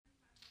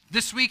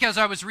This week as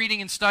I was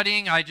reading and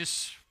studying, I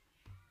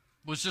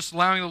was just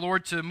allowing the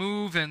Lord to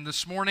move, and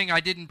this morning I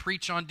didn't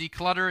preach on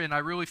declutter, and I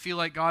really feel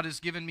like God has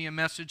given me a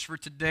message for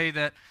today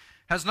that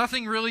has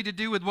nothing really to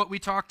do with what we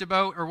talked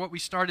about or what we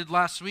started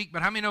last week.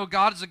 But how many know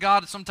God is a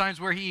God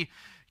sometimes where He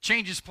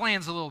changes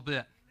plans a little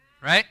bit,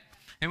 right?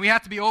 And we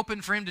have to be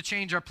open for Him to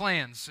change our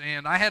plans.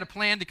 And I had a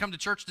plan to come to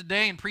church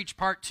today and preach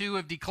part 2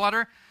 of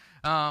declutter,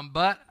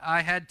 but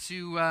I had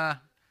to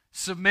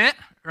submit,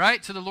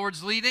 right, to the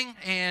Lord's leading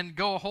and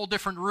go a whole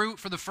different route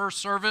for the first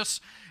service.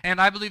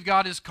 And I believe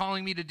God is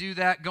calling me to do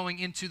that going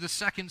into the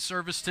second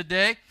service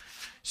today.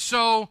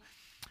 So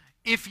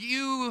if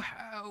you,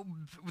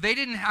 I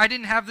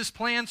didn't have this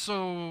plan,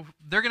 so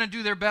they're going to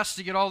do their best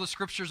to get all the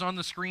scriptures on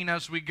the screen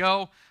as we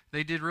go.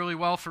 They did really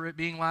well for it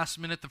being last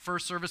minute, the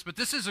first service. But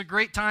this is a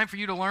great time for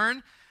you to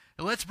learn.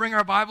 Let's bring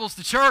our Bibles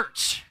to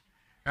church,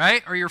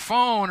 right? Or your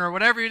phone or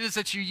whatever it is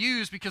that you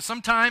use, because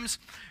sometimes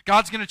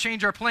God's going to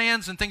change our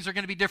plans and things are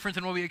going to be different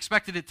than what we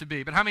expected it to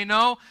be. But how many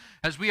know,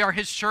 as we are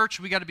His church,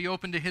 we got to be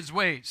open to His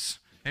ways?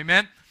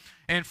 Amen?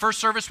 And first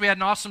service, we had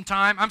an awesome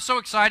time. I'm so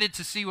excited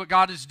to see what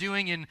God is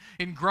doing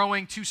in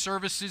growing 2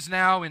 services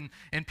now and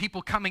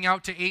people coming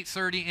out to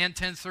 8:30 and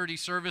 10:30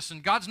 service.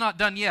 And God's not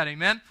done yet,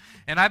 amen?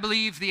 And I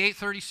believe the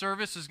 8:30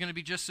 service is going to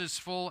be just as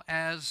full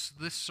as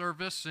this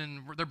service,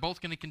 and they're both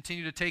going to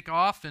continue to take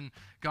off, and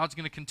God's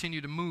going to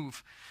continue to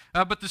move.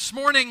 But this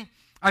morning,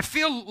 I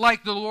feel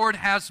like the Lord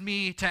has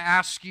me to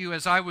ask you,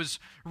 as I was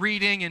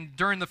reading and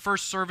during the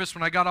first service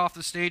when I got off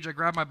the stage, I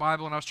grabbed my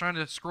Bible and I was trying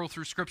to scroll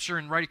through Scripture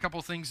and write a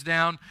couple things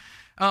down.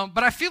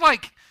 But I feel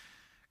like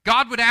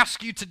God would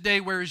ask you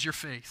today, where is your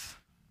faith?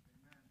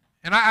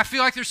 And I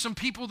feel like there's some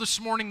people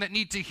this morning that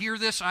need to hear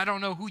this. I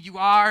don't know who you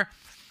are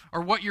or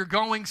what you're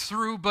going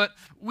through, but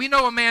we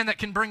know a man that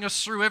can bring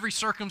us through every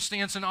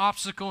circumstance and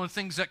obstacle and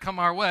things that come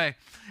our way.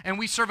 And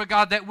we serve a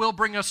God that will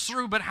bring us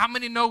through, but how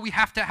many know we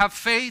have to have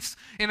faith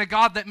in a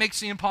God that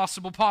makes the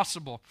impossible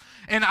possible?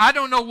 And I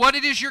don't know what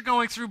it is you're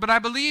going through, but I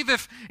believe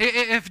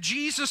if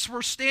Jesus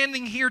were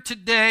standing here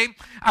today,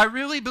 I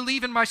really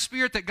believe in my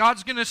spirit that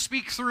God's going to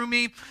speak through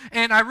me,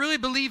 and I really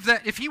believe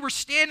that if He were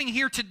standing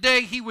here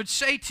today, He would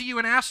say to you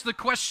and ask the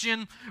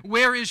question,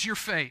 where is your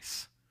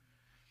faith?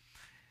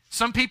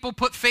 Some people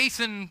put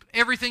faith in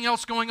everything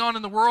else going on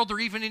in the world or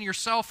even in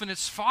yourself, and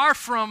it's far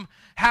from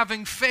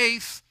having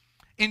faith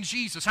in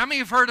Jesus. How many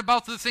have heard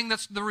about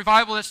the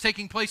revival that's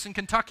taking place in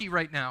Kentucky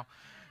right now?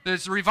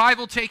 There's a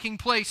revival taking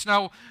place.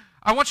 Now,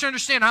 I want you to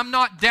understand, I'm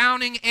not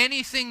downing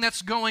anything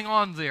that's going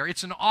on there.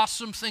 It's an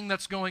awesome thing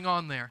that's going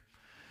on there.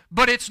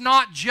 But it's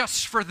not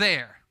just for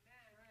there.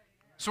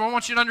 So I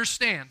want you to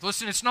understand.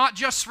 Listen, it's not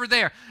just for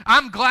there.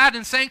 I'm glad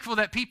and thankful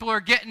that people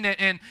are getting it.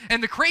 And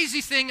the crazy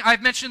thing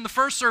I've mentioned in the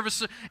first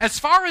service, as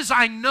far as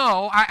I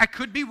know, I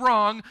could be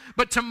wrong,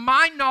 but to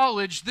my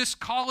knowledge, this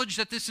college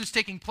that this is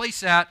taking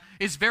place at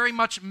is very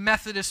much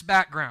Methodist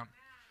background.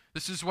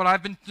 This is what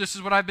I've been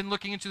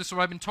looking into. This is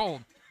what I've been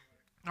told.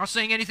 I'm not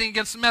saying anything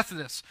against the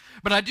Methodists,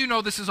 but I do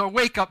know this is a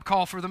wake-up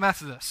call for the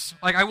Methodists.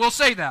 Like, I will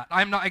say that.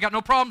 I got no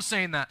problem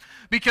saying that.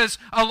 Because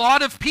a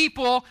lot of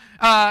people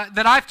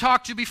that I've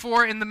talked to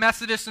before in the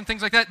Methodists and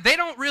things like that, they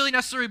don't really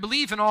necessarily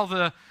believe in all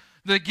the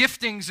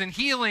giftings and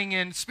healing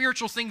and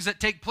spiritual things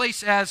that take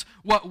place as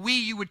what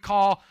you would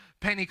call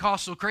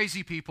Pentecostal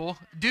crazy people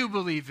do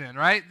believe in,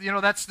 right? You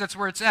know, that's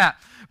where it's at.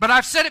 But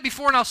I've said it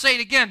before and I'll say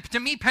it again. To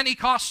me,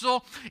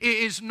 Pentecostal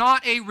is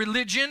not a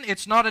religion.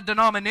 It's not a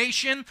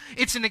denomination.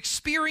 It's an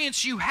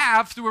experience you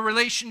have through a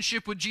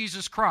relationship with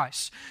Jesus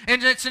Christ.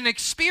 And it's an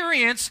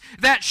experience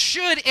that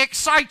should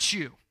excite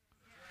you.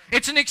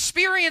 It's an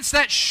experience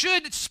that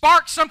should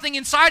spark something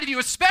inside of you,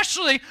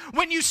 especially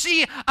when you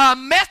see a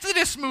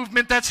Methodist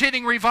movement that's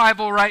hitting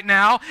revival right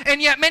now,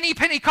 and yet many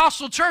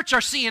Pentecostal church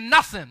are seeing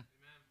nothing.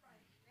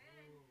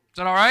 Is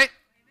that all right?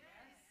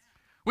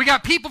 We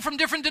got people from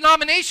different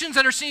denominations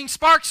that are seeing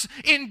sparks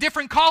in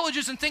different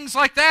colleges and things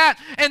like that.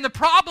 And the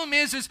problem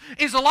is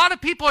a lot of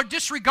people are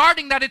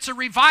disregarding that it's a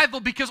revival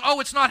because,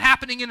 it's not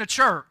happening in a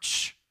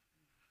church.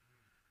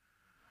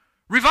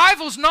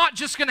 Revival is not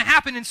just going to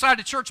happen inside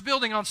a church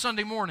building on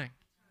Sunday morning.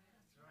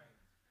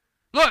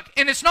 Look,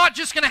 and it's not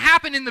just going to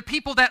happen in the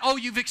people that,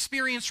 you've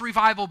experienced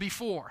revival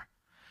before.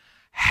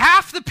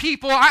 Half the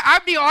people,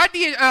 I'd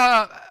be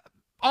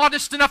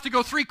honest enough to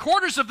go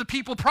 3/4 of the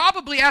people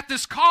probably at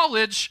this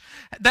college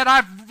that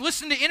I've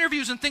listened to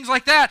interviews and things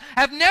like that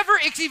have never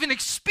even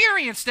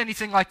experienced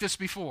anything like this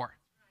before.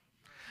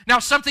 Now,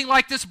 something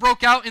like this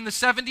broke out in the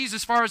 70s,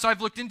 as far as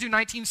I've looked into,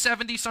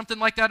 1970, something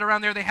like that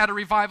around there. They had a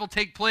revival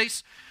take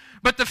place.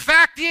 But the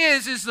fact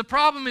is the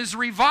problem is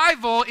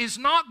revival is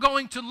not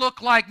going to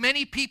look like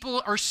many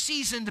people or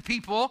seasoned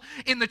people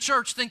in the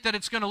church think that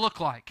it's going to look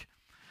like.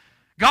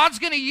 God's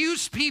going to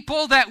use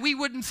people that we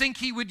wouldn't think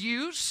He would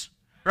use.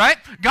 Right?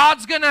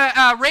 God's going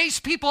to raise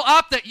people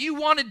up that you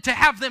wanted to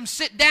have them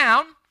sit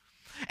down.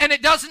 And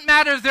it doesn't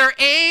matter their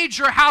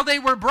age or how they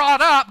were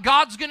brought up.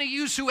 God's going to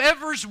use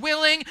whoever's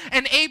willing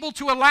and able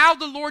to allow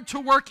the Lord to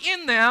work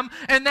in them.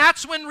 And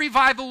that's when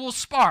revival will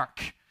spark.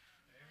 Amen.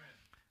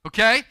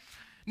 Okay?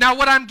 Now,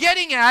 what I'm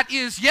getting at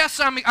is, yes,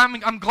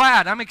 I'm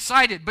glad, I'm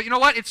excited, but you know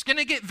what? It's going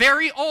to get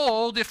very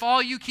old if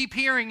all you keep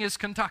hearing is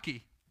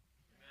Kentucky.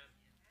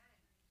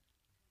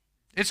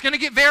 It's going to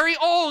get very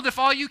old if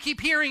all you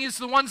keep hearing is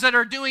the ones that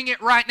are doing it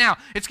right now.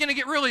 It's going to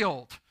get really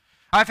old.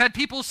 I've had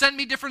people send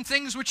me different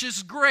things, which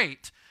is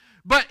great.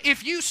 But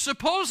if you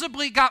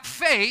supposedly got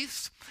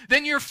faith,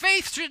 then your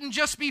faith shouldn't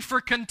just be for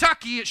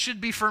Kentucky, it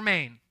should be for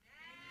Maine.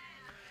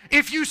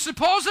 If you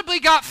supposedly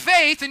got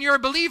faith and you're a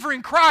believer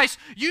in Christ,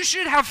 you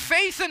should have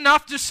faith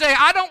enough to say,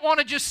 I don't want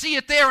to just see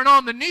it there and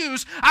on the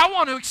news. I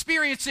want to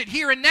experience it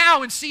here and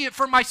now and see it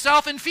for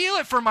myself and feel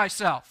it for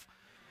myself.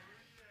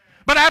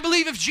 But I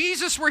believe if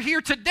Jesus were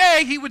here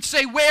today, he would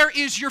say, where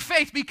is your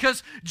faith?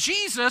 Because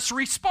Jesus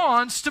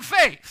responds to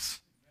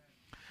faith.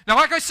 Now,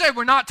 like I said,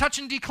 we're not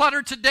touching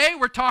declutter today.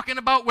 We're talking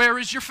about where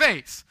is your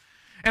faith.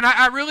 And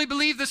I really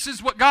believe this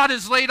is what God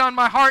has laid on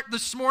my heart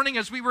this morning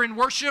as we were in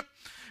worship.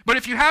 But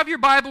if you have your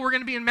Bible, we're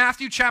going to be in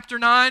Matthew chapter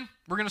 9.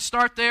 We're going to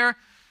start there.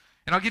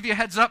 And I'll give you a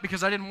heads up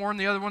because I didn't warn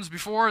the other ones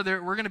before. We're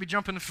going to be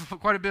jumping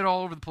quite a bit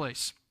all over the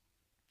place.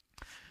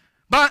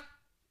 But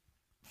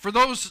for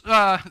those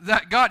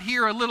that got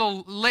here a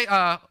little late,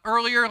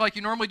 earlier, like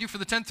you normally do for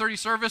the 10:30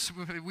 service,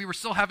 we were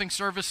still having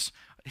service.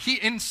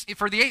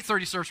 For the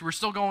 8:30 service, we're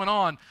still going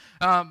on.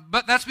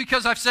 But that's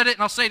because I've said it,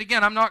 and I'll say it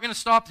again. I'm not going to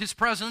stop his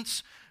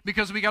presence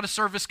because we got a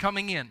service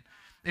coming in.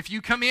 If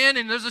you come in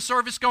and there's a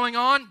service going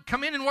on,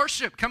 come in and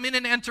worship. Come in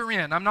and enter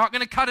in. I'm not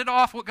going to cut it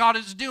off what God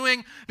is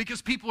doing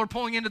because people are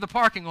pulling into the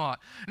parking lot.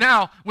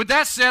 Now, with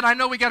that said, I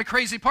know we got a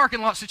crazy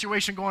parking lot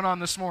situation going on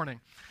this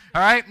morning.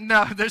 All right?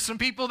 Now, there's some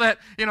people that,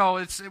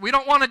 we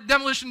don't want a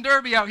demolition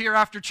derby out here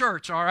after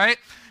church, all right?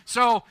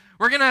 So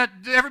we're going to,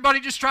 everybody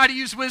just try to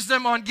use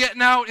wisdom on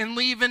getting out and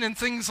leaving and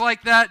things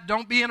like that.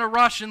 Don't be in a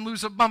rush and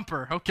lose a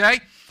bumper, okay?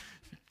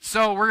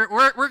 So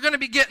we're going to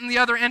be getting the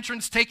other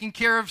entrance taken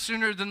care of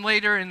sooner than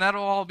later, and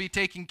that'll all be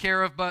taken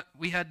care of, but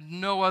we had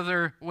no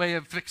other way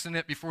of fixing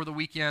it before the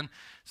weekend,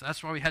 so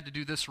that's why we had to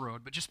do this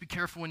road. But just be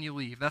careful when you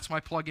leave. That's my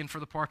plug-in for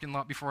the parking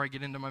lot before I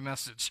get into my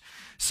message.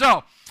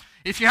 So,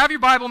 if you have your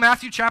Bible,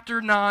 Matthew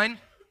chapter 9,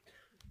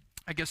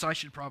 I guess I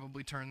should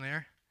probably turn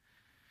there.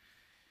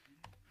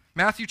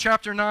 Matthew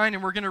chapter 9,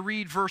 and we're going to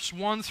read verse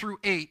 1 through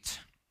 8.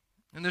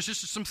 And there's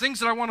just some things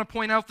that I want to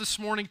point out this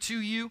morning to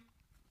you.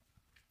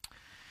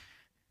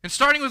 And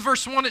starting with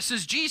verse 1, it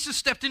says, Jesus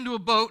stepped into a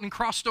boat and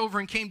crossed over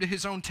and came to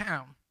his own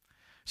town.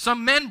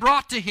 Some men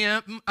brought to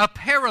him a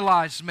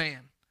paralyzed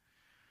man.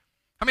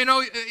 I mean,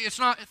 no, it's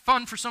not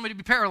fun for somebody to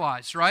be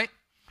paralyzed, right?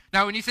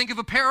 Now, when you think of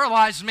a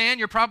paralyzed man,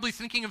 you're probably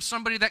thinking of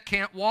somebody that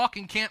can't walk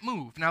and can't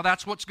move. Now,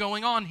 that's what's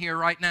going on here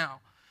right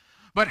now.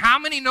 But how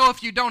many know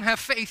if you don't have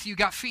faith, you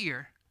got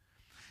fear?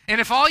 And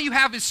if all you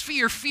have is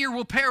fear, fear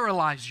will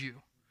paralyze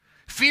you.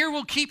 Fear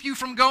will keep you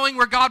from going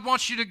where God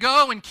wants you to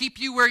go and keep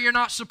you where you're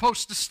not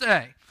supposed to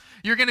stay.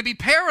 You're going to be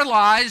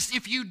paralyzed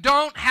if you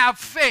don't have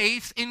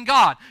faith in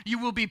God. You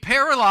will be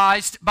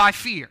paralyzed by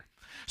fear.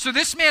 So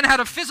this man had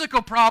a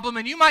physical problem,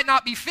 and you might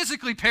not be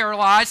physically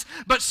paralyzed,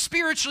 but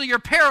spiritually you're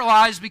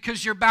paralyzed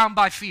because you're bound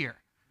by fear.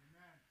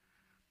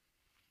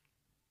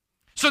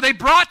 So they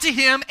brought to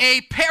him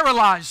a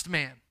paralyzed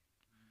man,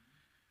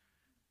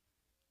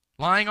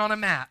 lying on a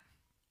mat.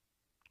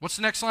 What's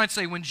the next line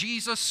say? When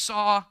Jesus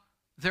saw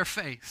their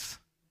faith.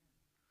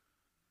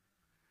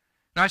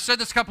 Now, I said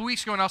this a couple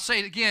weeks ago, and I'll say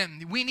it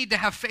again. We need to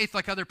have faith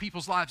like other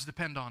people's lives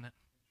depend on it.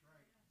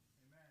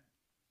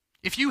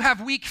 If you have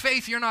weak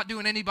faith, you're not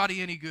doing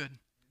anybody any good.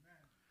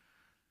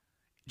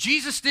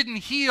 Jesus didn't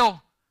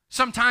heal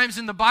sometimes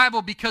in the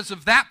Bible because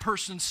of that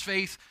person's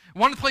faith.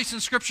 One place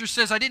in Scripture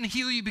says, I didn't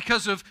heal you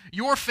because of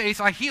your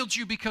faith. I healed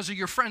you because of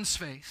your friend's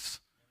faith.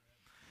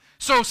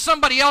 So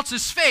somebody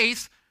else's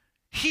faith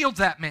healed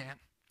that man.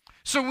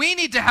 So we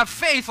need to have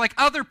faith like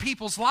other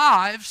people's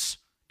lives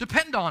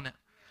depend on it.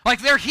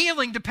 Like their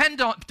healing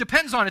depends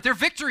on it. Their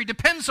victory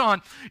depends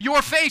on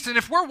your faith. And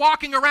if we're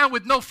walking around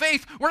with no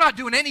faith, we're not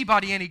doing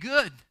anybody any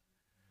good.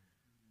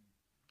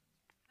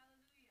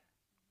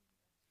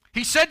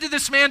 He said to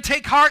this man,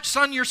 take heart,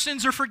 son, your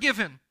sins are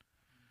forgiven.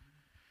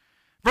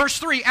 Verse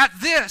 3, at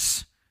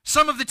this,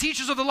 some of the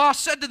teachers of the law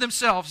said to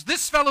themselves,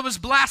 this fellow is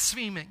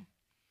blaspheming.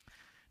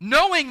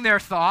 Knowing their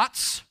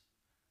thoughts,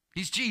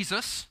 he's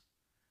Jesus,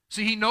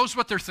 so he knows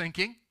what they're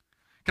thinking.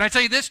 Can I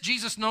tell you this?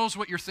 Jesus knows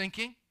what you're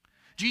thinking.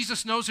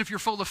 Jesus knows if you're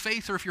full of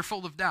faith or if you're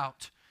full of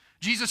doubt.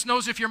 Jesus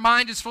knows if your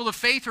mind is full of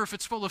faith or if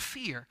it's full of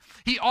fear.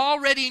 He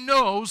already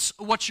knows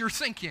what you're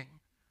thinking.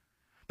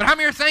 But how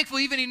many are thankful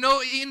even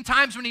in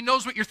times when he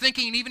knows what you're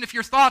thinking, and even if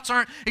your thoughts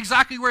aren't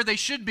exactly where they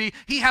should be,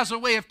 he has a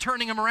way of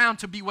turning them around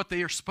to be what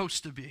they are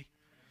supposed to be.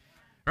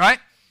 Right?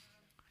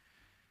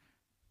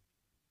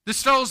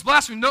 This fellow is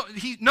blaspheming.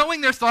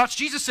 Knowing their thoughts,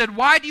 Jesus said,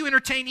 why do you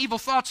entertain evil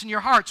thoughts in your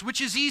hearts? Which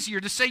is easier,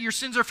 to say your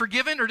sins are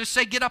forgiven or to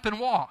say get up and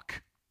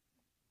walk?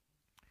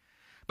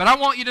 But I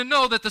want you to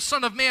know that the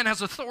Son of Man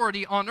has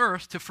authority on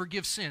earth to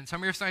forgive sins. How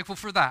many are thankful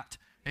for that?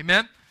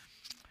 Amen?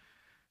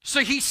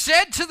 So he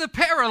said to the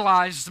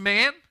paralyzed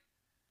man,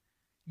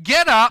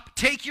 get up,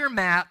 take your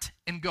mat,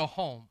 and go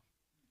home.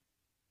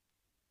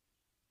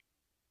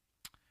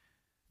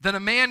 Then the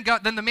man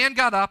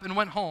got up and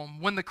went home.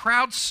 When the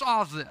crowd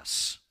saw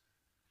this,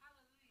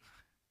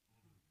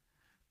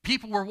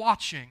 people were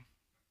watching.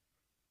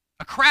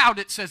 A crowd,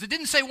 it says. It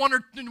didn't say one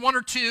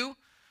or two.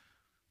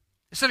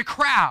 It said a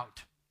crowd.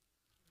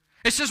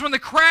 It says when the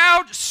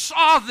crowd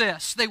saw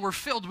this, they were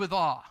filled with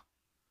awe.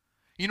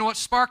 You know what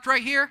sparked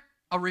right here?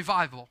 A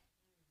revival.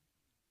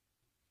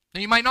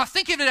 Now you might not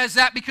think of it as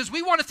that because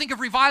we want to think of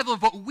revival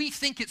of what we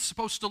think it's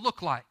supposed to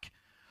look like.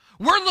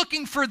 We're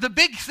looking for the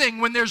big thing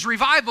when there's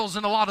revivals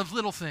and a lot of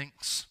little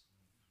things.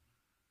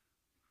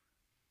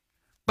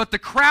 But the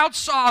crowd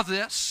saw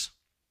this,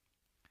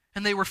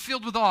 and they were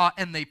filled with awe,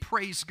 and they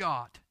praised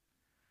God.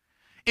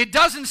 It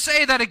doesn't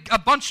say that a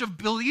bunch of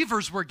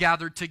believers were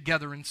gathered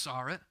together and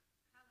saw it.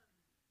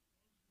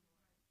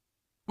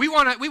 We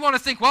want to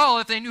think, well,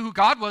 if they knew who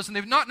God was, and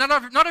they've not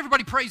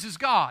everybody praises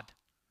God.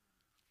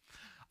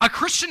 A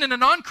Christian and a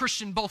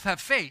non-Christian both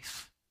have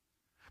faith,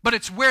 but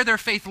it's where their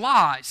faith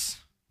lies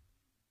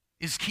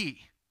is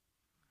key.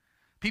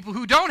 People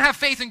who don't have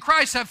faith in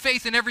Christ have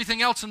faith in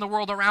everything else in the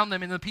world around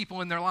them and the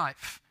people in their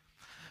life.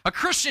 A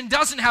Christian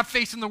doesn't have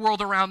faith in the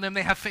world around them,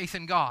 they have faith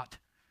in God.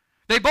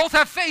 They both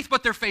have faith,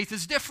 but their faith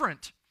is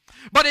different.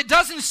 But it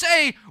doesn't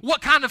say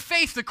what kind of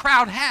faith the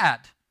crowd had.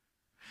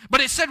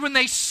 But it said when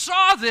they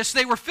saw this,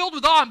 they were filled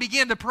with awe and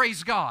began to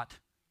praise God,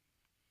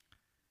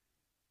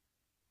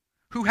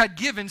 who had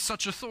given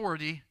such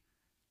authority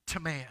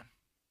to man.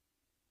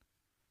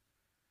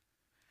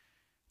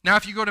 Now,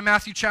 if you go to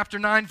Matthew chapter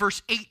 9,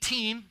 verse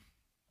 18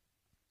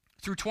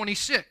 through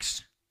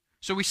 26.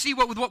 So we see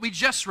with what we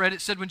just read,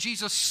 it said when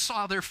Jesus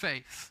saw their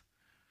faith.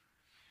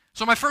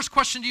 So my first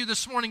question to you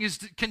this morning is,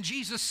 can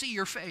Jesus see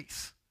your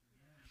faith?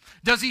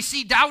 Does he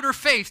see doubt or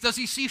faith? Does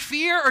he see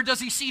fear or does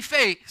he see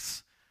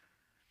faith?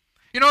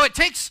 You know,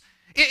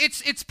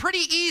 it's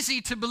pretty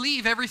easy to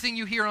believe everything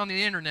you hear on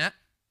the internet,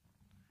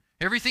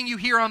 everything you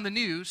hear on the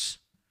news,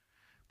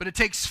 but it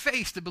takes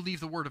faith to believe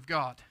the Word of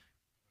God.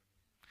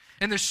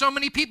 And there's so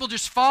many people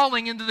just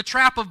falling into the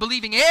trap of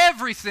believing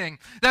everything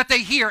that they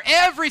hear,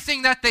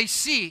 everything that they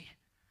see.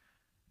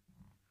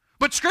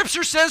 But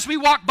Scripture says we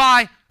walk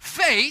by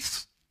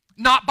faith,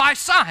 not by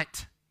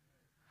sight.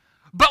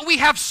 But we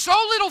have so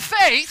little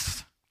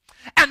faith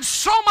and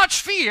so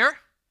much fear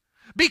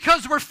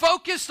because we're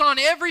focused on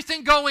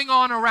everything going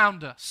on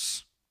around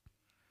us.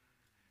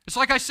 It's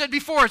like I said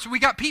before, so we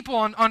got people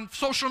on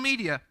social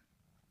media,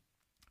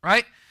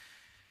 right?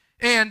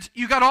 And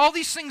you got all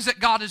these things that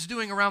God is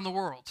doing around the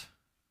world.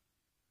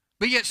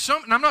 But yet,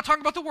 and I'm not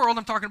talking about the world,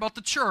 I'm talking about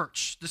the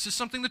church. This is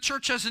something the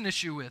church has an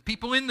issue with.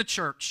 People in the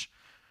church,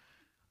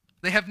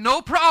 they have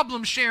no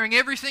problem sharing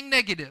everything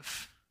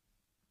negative.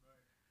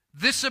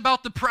 This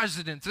about the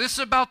president, this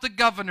about the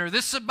governor,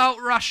 this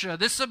about Russia,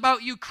 this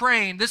about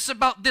Ukraine, this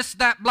about this,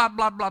 that, blah,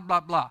 blah, blah, blah,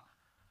 blah.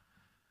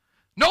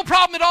 No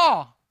problem at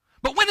all.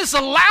 But when is the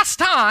last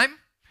time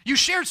you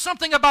shared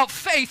something about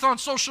faith on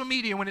social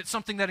media when it's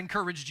something that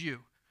encouraged you?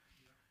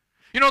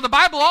 You know, the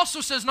Bible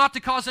also says not to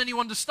cause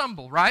anyone to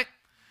stumble, right?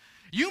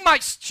 You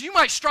might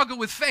struggle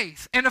with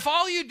faith. And if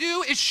all you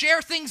do is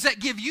share things that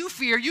give you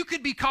fear, you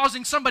could be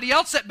causing somebody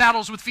else that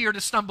battles with fear to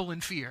stumble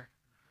in fear.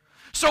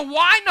 So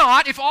why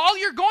not, if all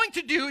you're going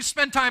to do is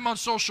spend time on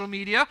social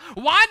media,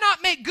 why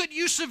not make good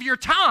use of your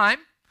time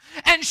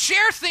and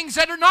share things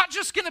that are not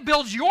just going to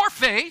build your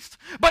faith,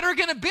 but are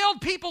going to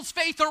build people's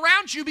faith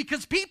around you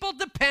because people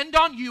depend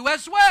on you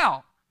as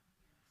well.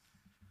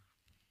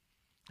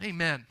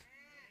 Amen.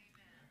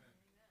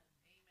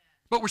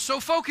 But we're so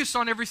focused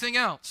on everything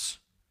else.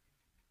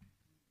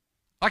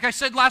 Like I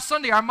said last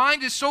Sunday, our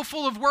mind is so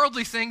full of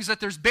worldly things that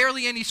there's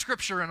barely any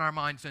scripture in our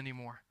minds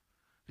anymore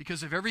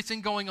because of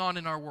everything going on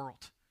in our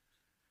world.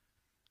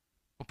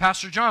 Well,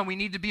 Pastor John, we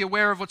need to be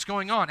aware of what's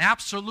going on.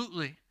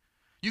 Absolutely.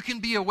 You can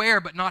be aware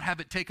but not have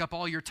it take up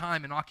all your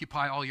time and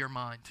occupy all your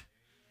mind.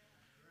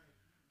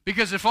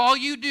 Because if all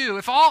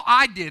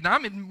I did, and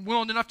I'm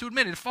willing enough to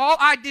admit it, if all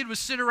I did was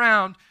sit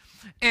around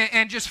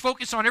and just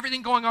focus on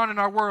everything going on in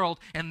our world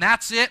and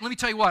that's it, let me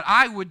tell you what,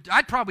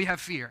 I'd probably have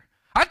fear.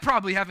 I'd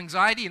probably have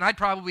anxiety and I'd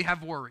probably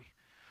have worry.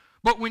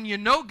 But when you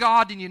know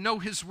God and you know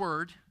His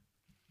Word,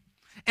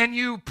 and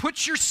you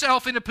put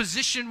yourself in a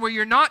position where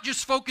you're not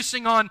just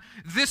focusing on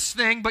this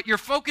thing, but you're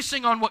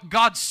focusing on what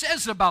God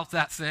says about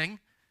that thing,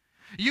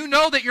 you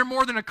know that you're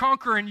more than a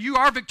conqueror and you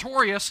are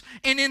victorious,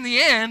 and in the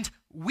end,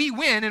 we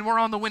win and we're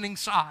on the winning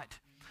side.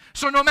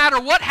 So no matter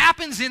what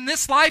happens in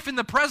this life, in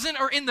the present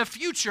or in the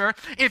future,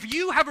 if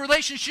you have a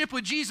relationship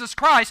with Jesus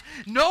Christ,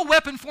 no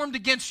weapon formed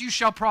against you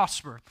shall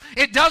prosper.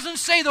 It doesn't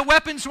say the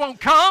weapons won't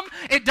come.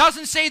 It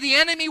doesn't say the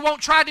enemy won't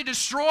try to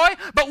destroy.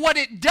 But what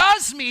it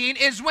does mean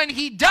is when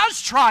he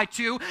does try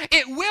to,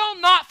 it will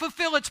not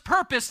fulfill its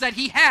purpose that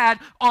he had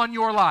on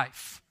your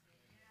life.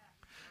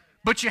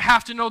 But you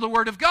have to know the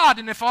Word of God.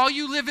 And if all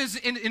you live is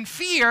in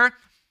fear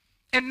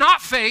and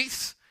not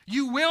faith,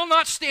 you will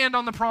not stand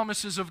on the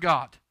promises of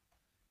God.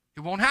 It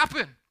won't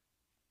happen.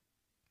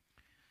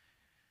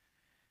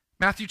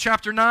 Matthew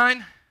chapter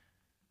 9,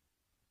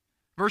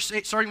 verse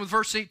 8, starting with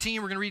verse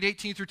 18, we're going to read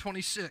 18 through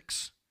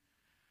 26.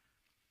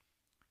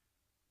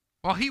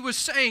 While he was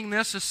saying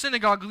this, a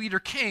synagogue leader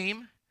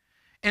came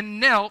and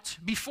knelt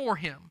before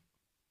him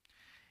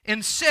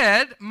and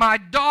said, "My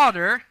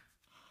daughter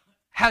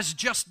has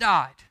just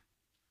died."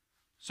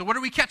 So what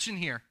are we catching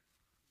here?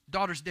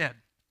 Daughter's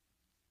dead,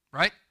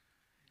 right?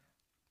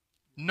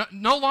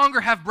 No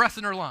longer have breath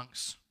in her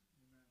lungs.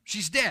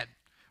 She's dead.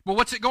 But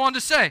what's it go on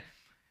to say?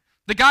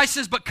 The guy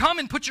says, "But come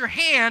and put your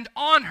hand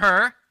on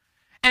her,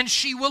 and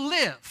she will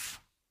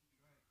live."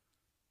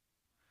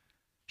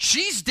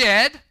 She's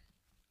dead.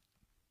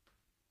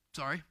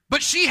 Sorry.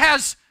 But he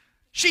has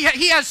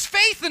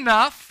faith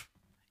enough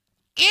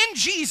in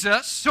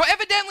Jesus. So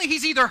evidently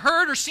he's either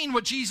heard or seen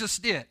what Jesus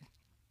did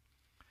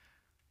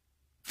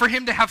for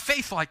him to have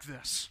faith like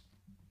this.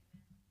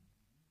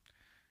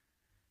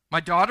 "My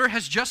daughter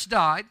has just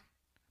died,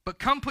 but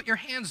come put your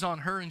hands on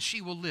her and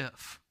she will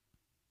live."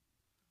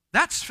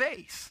 That's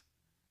faith.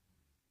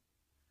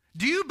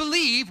 Do you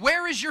believe,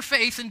 where is your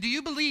faith, and do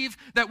you believe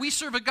that we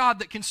serve a God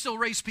that can still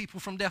raise people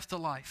from death to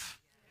life?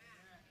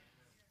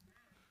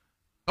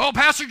 "Oh,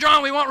 Pastor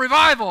John, we want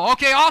revival."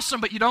 Okay, awesome,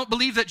 but you don't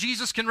believe that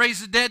Jesus can raise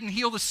the dead and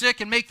heal the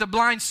sick and make the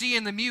blind see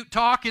and the mute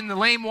talk and the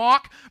lame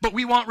walk, but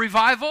we want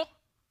revival?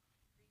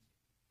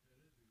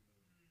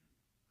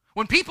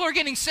 When people are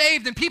getting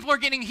saved and people are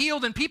getting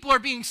healed and people are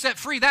being set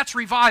free, that's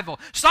revival.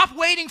 Stop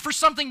waiting for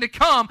something to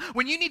come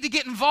when you need to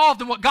get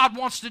involved in what God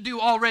wants to do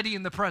already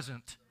in the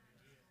present.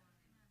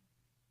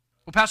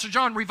 "Well, Pastor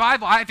John,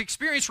 revival, I've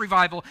experienced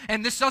revival,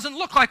 and this doesn't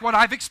look like what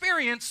I've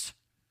experienced."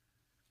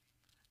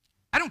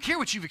 I don't care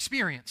what you've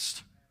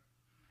experienced.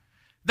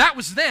 That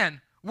was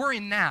then. We're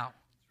in now.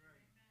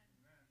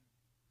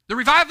 The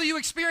revival you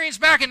experienced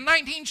back in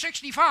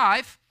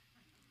 1965,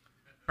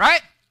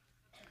 right,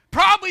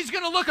 probably is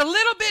going to look a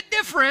little bit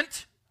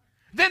different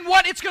than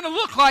what it's going to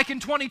look like in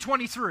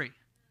 2023.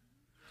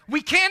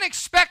 We can't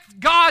expect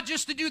God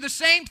just to do the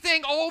same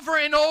thing over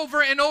and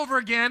over and over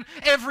again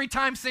every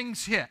time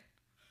things hit.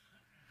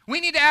 We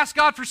need to ask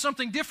God for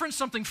something different,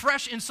 something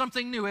fresh, and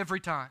something new every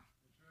time.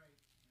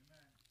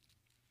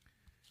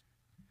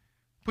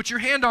 "Put your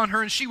hand on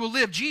her and she will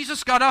live."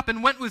 Jesus got up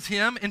and went with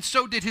him, and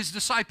so did his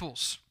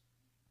disciples.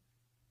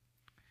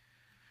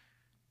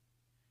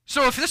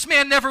 So if this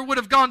man never would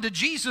have gone to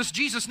Jesus,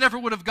 Jesus never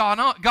would have got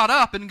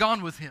up and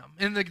gone with him,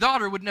 and the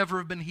daughter would never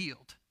have been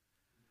healed.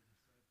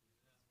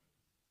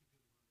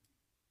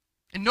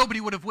 And nobody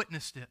would have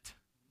witnessed it.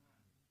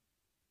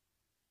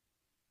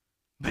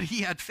 But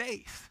he had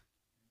faith.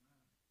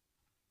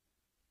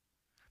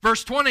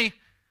 Verse 20,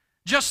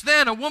 "Just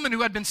then a woman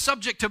who had been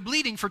subject to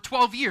bleeding for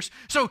 12 years.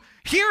 So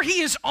here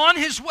he is on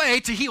his way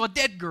to heal a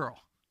dead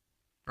girl,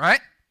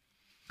 right?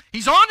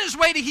 He's on his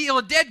way to heal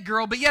a dead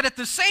girl, but yet at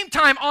the same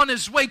time on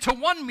his way to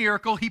one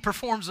miracle, he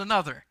performs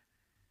another.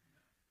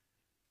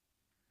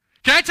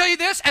 Can I tell you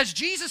this? As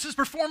Jesus is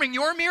performing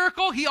your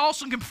miracle, he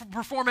also can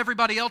perform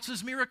everybody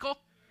else's miracle.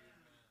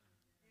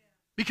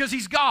 Because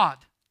he's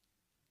God.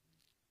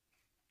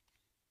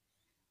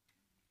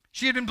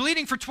 She had been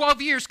bleeding for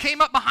 12 years,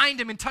 came up behind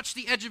him and touched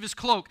the edge of his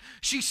cloak.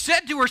 She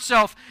said to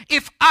herself,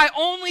 "If I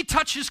only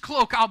touch his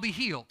cloak, I'll be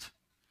healed."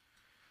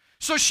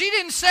 So she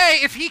didn't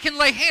say, "If he can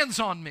lay hands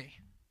on me."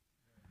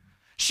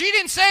 She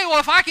didn't say, "Well,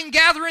 if I can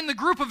gather in the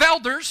group of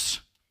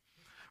elders,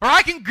 or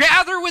I can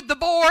gather with the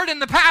board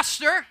and the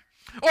pastor,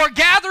 or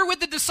gather with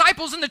the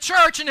disciples in the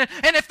church, and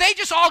if they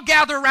just all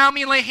gather around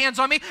me and lay hands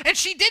on me." And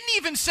she didn't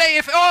even say,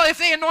 if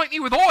they anoint me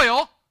with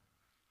oil.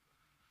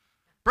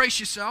 Brace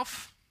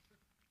yourself.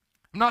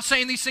 I'm not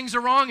saying these things are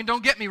wrong, and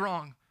don't get me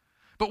wrong.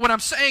 But what I'm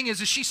saying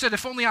is she said,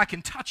 "If only I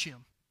can touch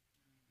him."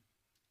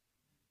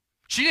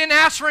 She didn't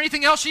ask for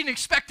anything else. She didn't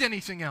expect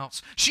anything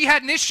else. She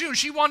had an issue, and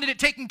she wanted it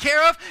taken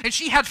care of, and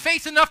she had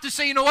faith enough to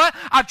say, "You know what?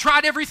 I've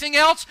tried everything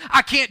else.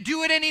 I can't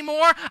do it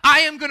anymore.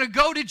 I am going to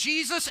go to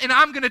Jesus, and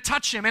I'm going to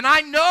touch him. And I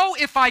know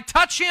if I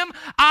touch him,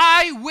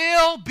 I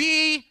will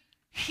be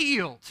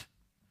healed."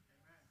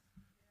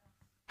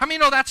 How many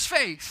know that's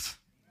faith?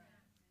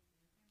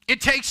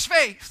 It takes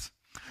faith.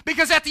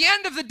 Because at the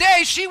end of the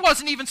day, she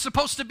wasn't even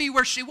supposed to be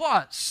where she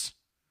was.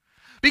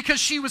 Because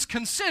she was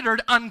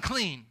considered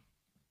unclean.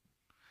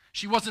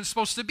 She wasn't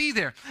supposed to be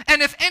there.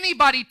 And if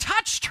anybody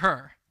touched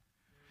her,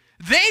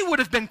 they would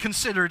have been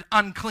considered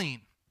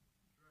unclean.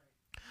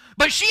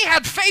 But she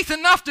had faith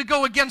enough to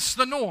go against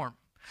the norm.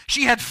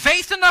 She had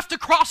faith enough to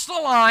cross the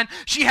line.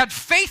 She had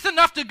faith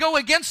enough to go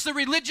against the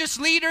religious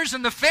leaders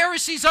and the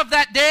Pharisees of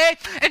that day.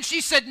 And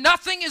she said,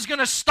 "Nothing is going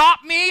to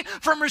stop me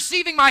from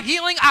receiving my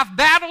healing. I've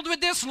battled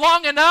with this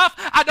long enough.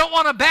 I don't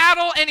want to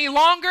battle any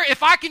longer.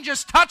 If I can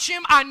just touch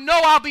him, I know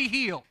I'll be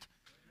healed."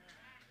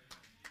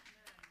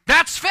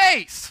 That's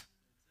faith.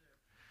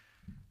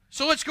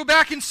 So let's go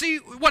back and see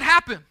what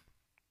happened.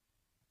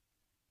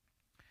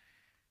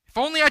 "If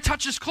only I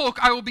touch his cloak,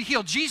 I will be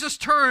healed." Jesus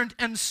turned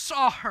and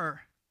saw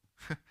her.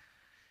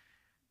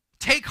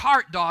 "Take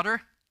heart,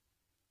 daughter,"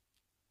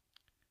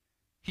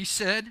 he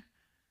said,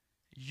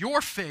 "your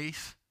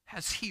faith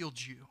has healed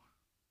you."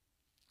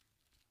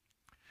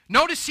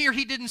 Notice here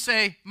he didn't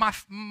say,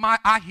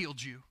 I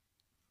healed you.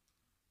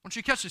 I want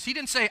you to catch this. He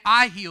didn't say,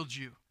 "I healed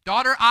you."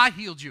 "Daughter, I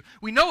healed you."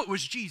 We know it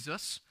was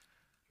Jesus.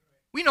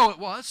 We know it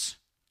was.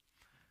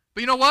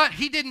 But you know what?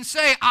 He didn't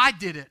say, I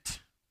did it.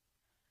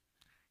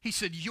 He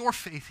said, your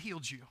faith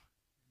healed you.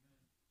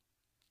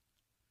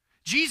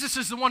 Jesus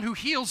is the one who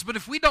heals, but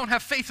if we don't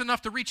have faith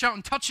enough to reach out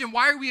and touch him,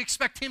 why do we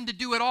expect him to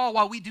do it all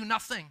while we do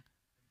nothing?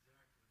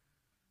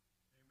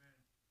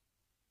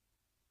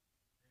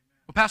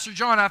 Well, Pastor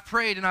John, I've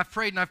prayed and I've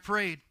prayed and I've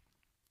prayed.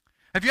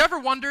 Have you ever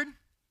wondered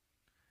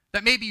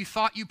that maybe you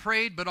thought you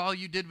prayed, but all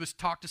you did was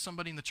talk to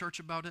somebody in the church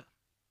about it?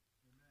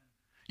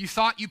 You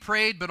thought you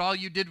prayed, but all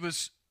you did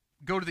was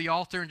go to the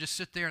altar and just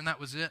sit there and that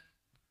was it?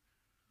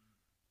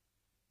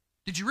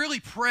 Did you really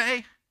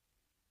pray?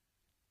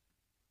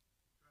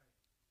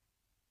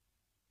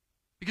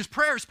 Because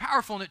prayer is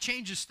powerful and it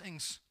changes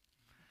things.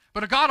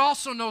 But God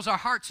also knows our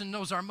hearts and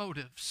knows our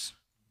motives.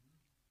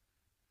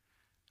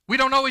 We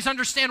don't always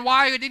understand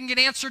why it didn't get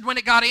answered when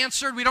it got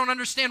answered. We don't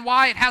understand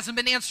why it hasn't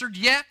been answered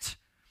yet.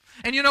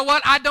 And you know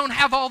what? I don't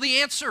have all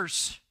the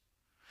answers.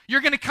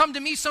 You're going to come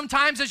to me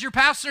sometimes as your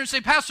pastor and say,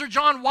 Pastor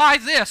John, why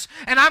this?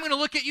 And I'm going to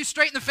look at you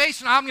straight in the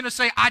face and I'm going to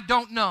say, I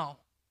don't know.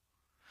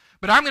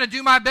 But I'm going to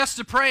do my best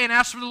to pray and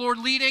ask for the Lord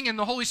leading and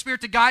the Holy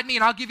Spirit to guide me,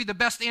 and I'll give you the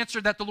best answer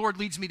that the Lord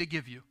leads me to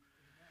give you.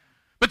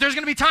 But there's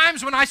going to be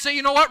times when I say,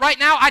 you know what, right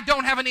now I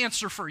don't have an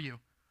answer for you.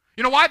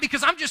 You know why?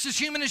 Because I'm just as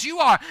human as you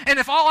are. And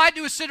if all I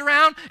do is sit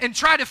around and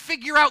try to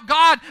figure out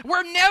God,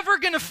 we're never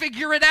going to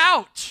figure it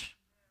out.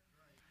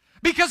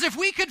 Because if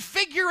we could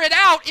figure it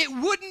out, it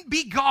wouldn't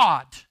be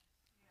God.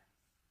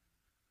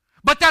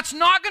 But that's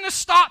not going to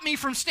stop me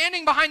from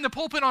standing behind the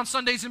pulpit on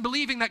Sundays and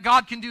believing that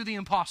God can do the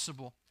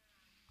impossible.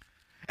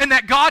 And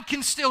that God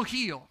can still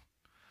heal.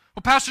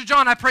 Well, Pastor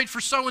John, I prayed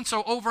for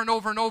so-and-so over and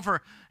over and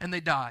over, and they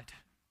died.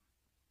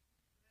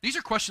 These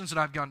are questions that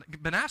I've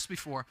been asked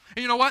before.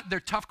 And you know what? They're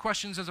tough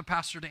questions as a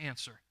pastor to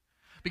answer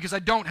because I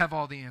don't have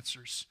all the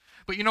answers.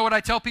 But you know what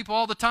I tell people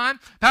all the time?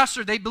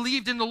 Pastor, they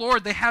believed in the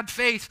Lord, they had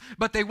faith,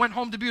 but they went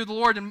home to be with the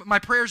Lord and my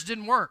prayers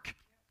didn't work.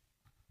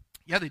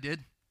 Yeah, they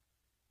did.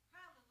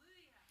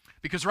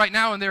 Because right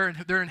now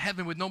they're in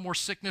heaven with no more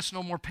sickness,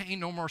 no more pain,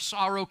 no more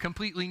sorrow,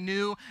 completely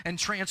new and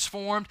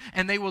transformed,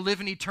 and they will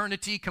live in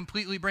eternity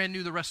completely brand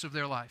new the rest of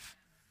their life.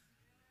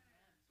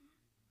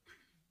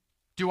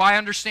 Do I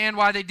understand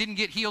why they didn't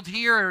get healed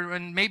here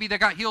and maybe they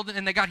got healed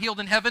and they got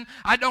healed in heaven?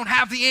 I don't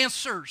have the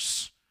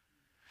answers.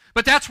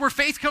 But that's where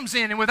faith comes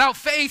in. And without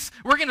faith,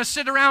 we're going to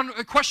sit around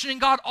questioning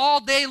God all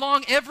day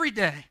long, every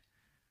day.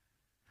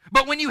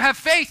 But when you have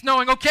faith,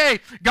 knowing, okay,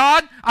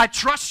 God, I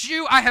trust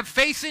you, I have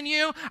faith in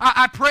you,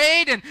 I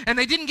prayed and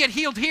they didn't get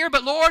healed here,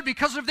 but Lord,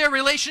 because of their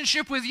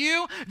relationship with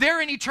you,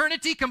 they're in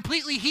eternity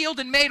completely healed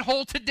and made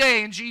whole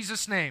today in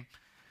Jesus' name.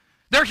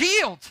 They're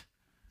healed.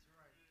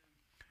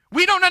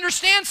 We don't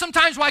understand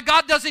sometimes why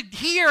God does it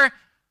here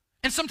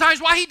and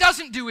sometimes why he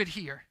doesn't do it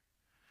here.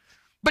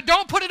 But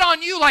don't put it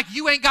on you like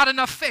you ain't got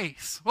enough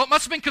faith. Well, it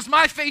must have been because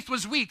my faith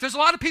was weak. There's a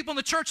lot of people in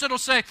the church that will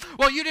say,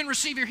 well, you didn't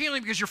receive your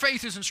healing because your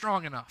faith isn't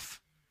strong enough.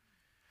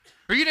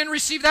 Or you didn't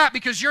receive that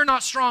because you're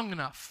not strong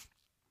enough.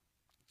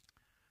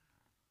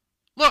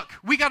 Look,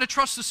 we got to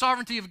trust the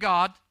sovereignty of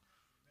God.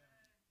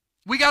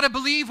 We got to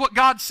believe what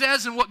God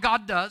says and what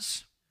God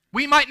does.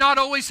 We might not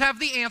always have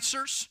the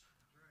answers,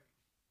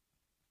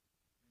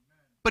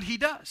 but he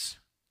does.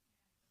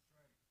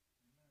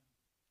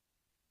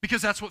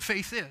 Because that's what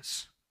faith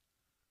is.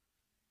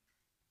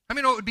 I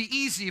mean, it would be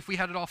easy if we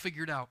had it all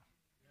figured out.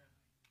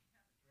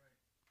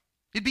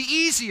 It'd be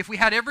easy if we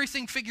had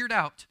everything figured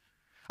out.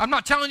 I'm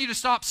not telling you to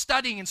stop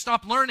studying and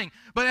stop learning,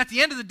 but at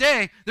the end of the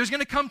day, there's going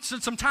to come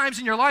some times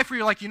in your life where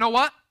you're like, you know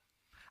what?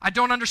 I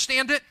don't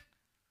understand it,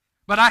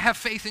 but I have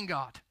faith in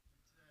God.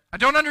 I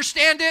don't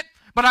understand it,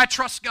 but I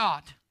trust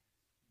God.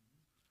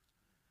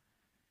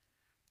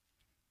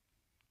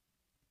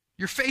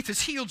 Your faith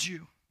has healed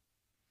you.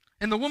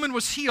 And the woman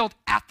was healed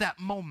at that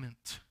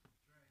moment.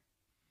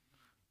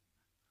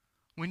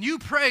 When you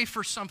pray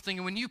for something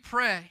and when you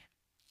pray,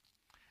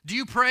 do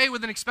you pray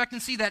with an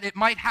expectancy that it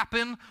might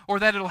happen or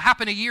that it'll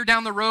happen a year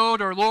down the road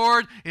or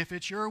Lord, if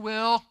it's your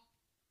will?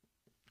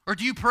 Or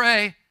do you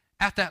pray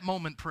at that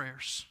moment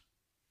prayers?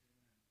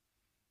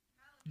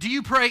 Do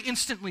you pray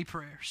instantly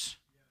prayers?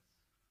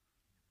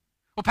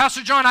 Well,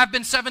 Pastor John, I've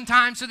been 7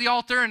 times to the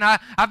altar and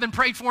I've been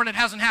prayed for and it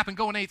hasn't happened.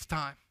 Go an 8th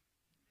time.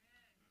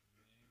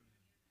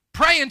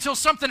 Pray until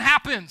something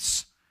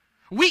happens.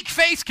 Weak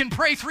faith can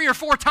pray 3 or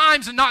 4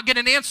 times and not get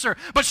an answer.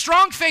 But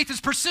strong faith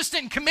is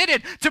persistent and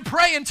committed to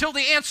pray until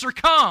the answer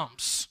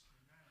comes.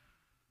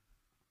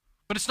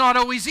 But it's not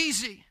always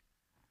easy.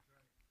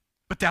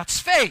 But that's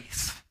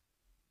faith.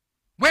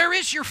 Where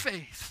is your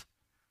faith?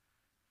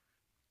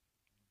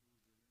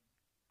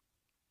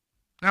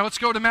 Now let's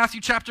go to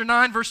Matthew chapter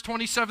 9, verse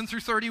 27 through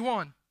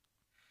 31.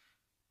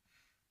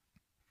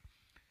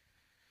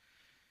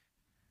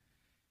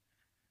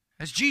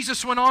 As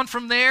Jesus went on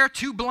from there,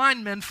 2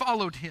 blind men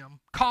followed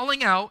him,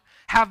 calling out,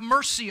 "Have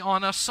mercy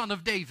on us, Son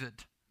of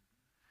David."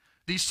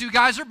 These 2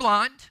 guys are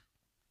blind.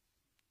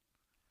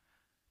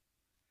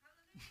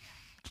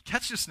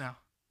 Catch this now.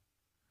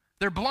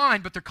 They're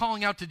blind, but they're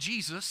calling out to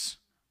Jesus.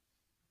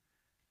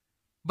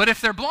 But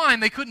if they're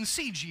blind, they couldn't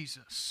see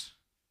Jesus.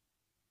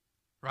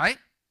 Right?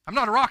 I'm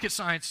not a rocket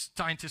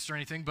scientist or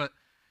anything, but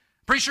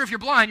I'm pretty sure if you're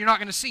blind, you're not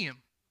going to see him.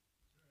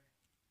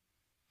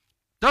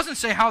 Doesn't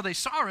say how they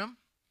saw him.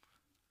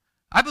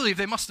 I believe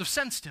they must have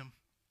sensed him.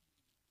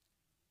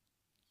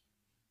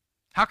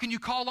 How can you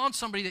call on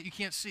somebody that you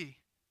can't see?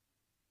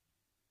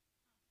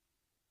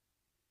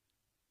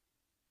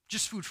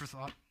 Just food for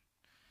thought.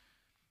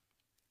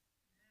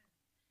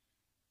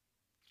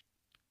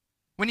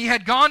 When he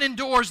had gone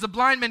indoors, the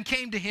blind men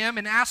came to him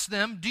and asked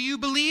them, "Do you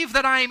believe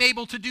that I am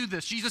able to do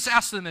this?" Jesus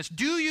asked them this.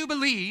 Do you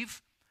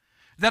believe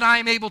that I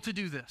am able to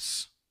do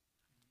this?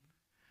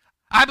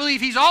 I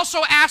believe he's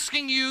also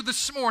asking you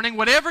this morning,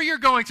 whatever you're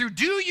going through,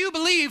 do you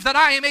believe that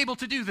I am able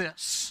to do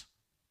this?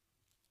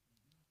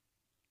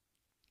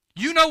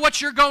 You know what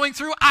you're going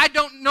through. I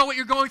don't know what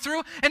you're going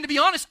through. And to be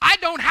honest, I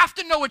don't have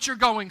to know what you're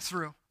going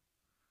through.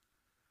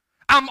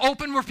 I'm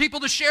open for people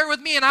to share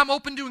with me, and I'm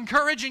open to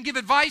encourage and give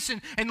advice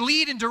and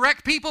lead and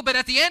direct people. But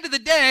at the end of the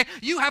day,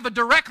 you have a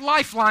direct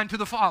lifeline to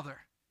the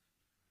Father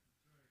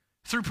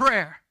through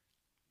prayer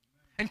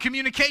and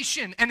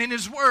communication and in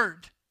His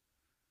Word.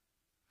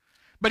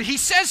 But He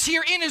says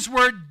here in His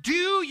Word,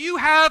 do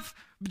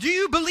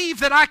you believe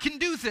that I can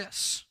do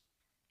this?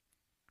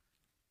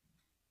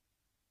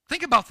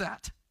 Think about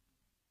that.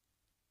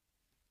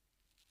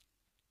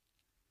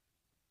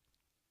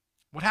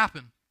 What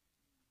happened?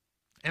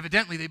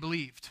 Evidently, they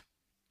believed.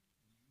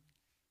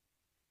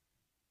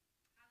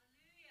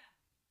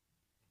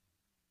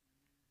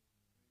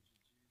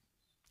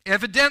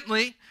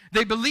 Evidently,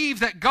 they believed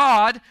that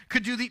God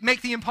could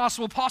make the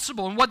impossible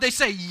possible. And what they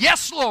say?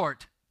 Yes,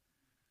 Lord.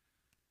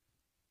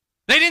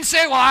 They didn't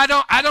say, well, I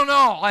don't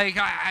know. Like,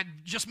 I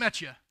just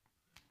met you.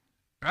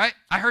 Right?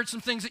 I heard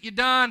some things that you've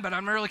done, but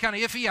I'm really kind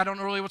of iffy. I don't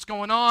know really what's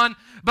going on.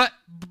 But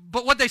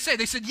what they say?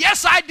 They said,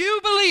 yes, I do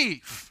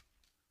believe.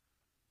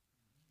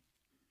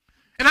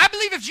 And I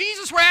believe if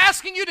Jesus were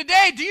asking you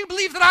today, do you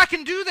believe that I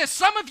can do this?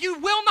 Some of you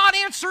will not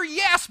answer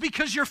yes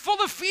because you're full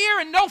of fear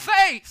and no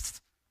faith.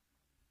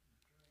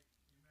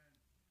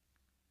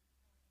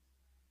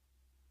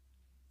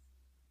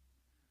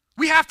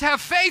 We have to have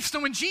faith.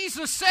 So when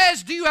Jesus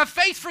says, do you have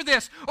faith for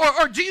this?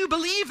 Or do you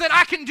believe that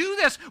I can do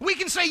this? We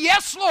can say,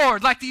 yes,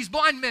 Lord, like these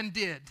blind men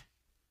did.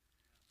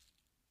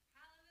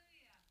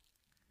 Hallelujah.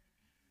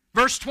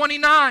 Verse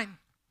 29.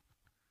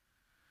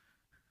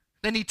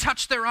 Then He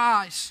touched their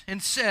eyes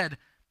and said,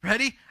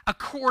 ready?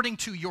 According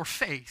to your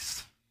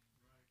faith.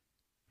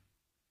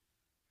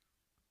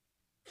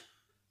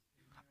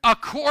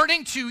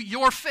 According to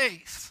your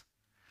faith.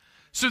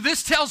 So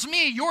this tells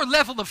me your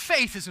level of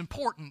faith is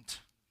important.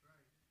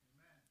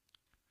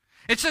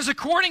 It says,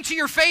 according to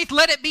your faith,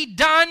 let it be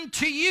done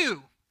to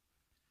you.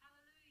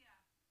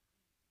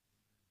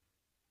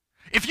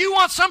 If you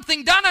want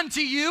something done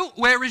unto you,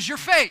 where is your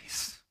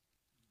faith?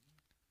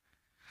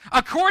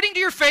 According to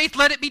your faith,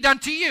 let it be done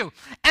to you.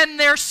 And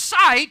their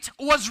sight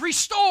was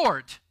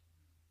restored.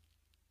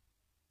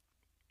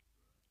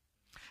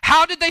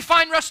 How did they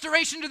find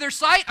restoration to their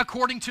sight?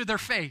 According to their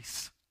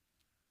faith.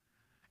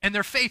 And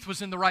their faith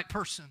was in the right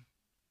person.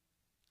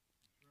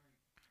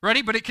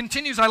 Ready? But it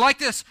continues. I like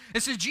this.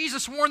 It says,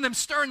 Jesus warned them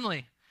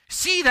sternly.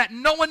 See that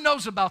no one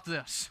knows about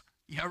this.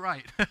 Yeah,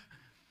 right.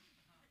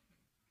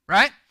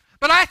 Right?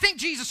 But I think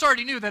Jesus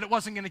already knew that it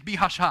wasn't going to be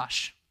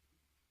hush-hush.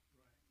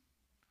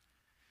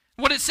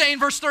 What it say in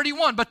verse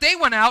 31? But they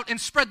went out and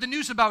spread the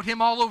news about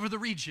Him all over the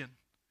region.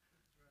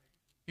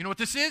 You know what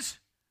this is?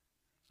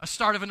 A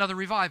start of another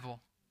revival.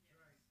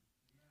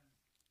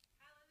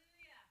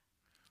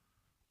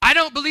 I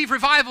don't believe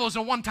revival is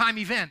a one-time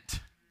event.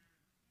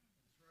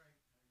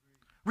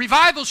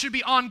 Revival should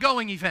be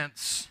ongoing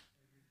events.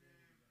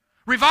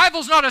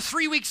 Revival is not a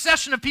 3-week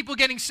session of people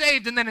getting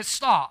saved and then it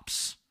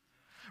stops.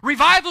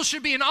 Revival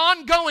should be an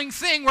ongoing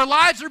thing where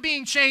lives are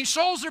being changed,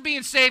 souls are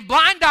being saved,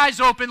 blind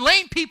eyes open,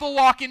 lame people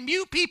walking,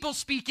 mute people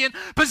speaking,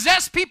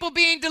 possessed people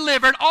being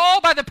delivered,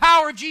 all by the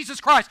power of Jesus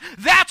Christ.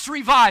 That's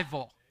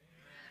revival.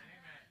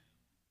 Amen.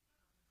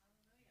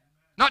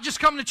 Not just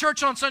coming to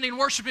church on Sunday and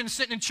worshiping and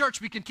sitting in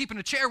church. We can keep in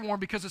a chair warm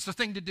because it's the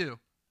thing to do.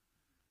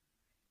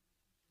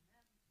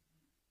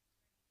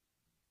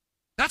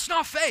 That's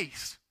not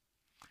faith.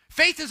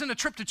 Faith isn't a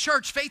trip to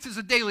church. Faith is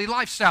a daily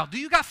lifestyle. Do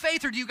you got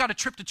faith or do you got a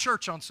trip to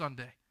church on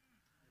Sunday?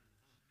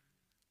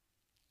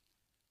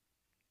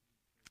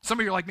 Some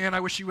of you are like, man, I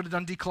wish you would have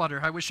done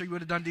declutter. I wish you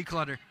would have done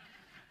declutter.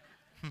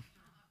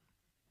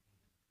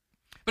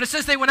 But it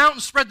says they went out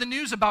and spread the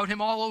news about Him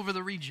all over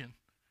the region.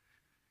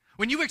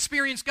 When you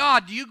experience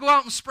God, do you go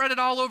out and spread it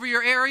all over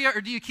your area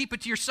or do you keep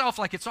it to yourself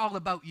like it's all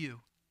about you?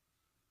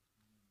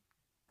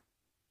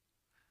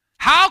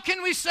 How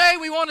can we say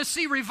we want to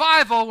see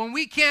revival when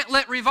we can't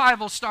let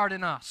revival start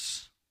in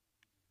us?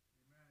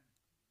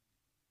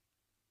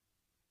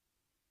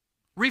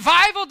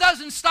 Revival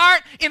doesn't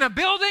start in a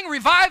building.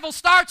 Revival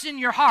starts in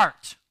your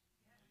heart.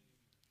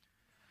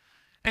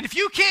 And if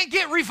you can't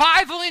get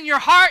revival in your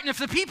heart, and if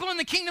the people in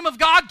the kingdom of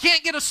God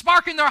can't get a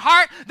spark in their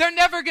heart, they're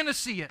never going to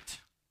see it.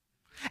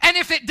 And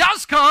if it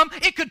does come,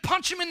 it could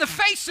punch them in the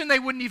face and they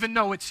wouldn't even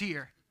know it's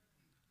here.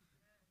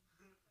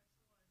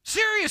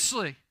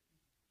 Seriously.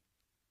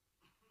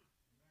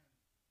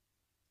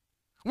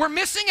 We're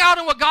missing out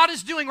on what God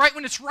is doing right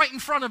when it's right in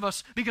front of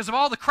us because of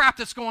all the crap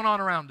that's going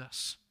on around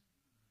us.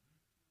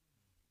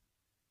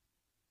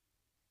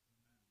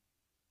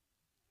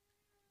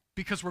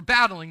 Because we're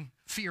battling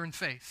fear and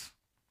faith.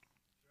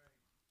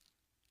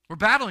 We're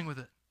battling with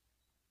it.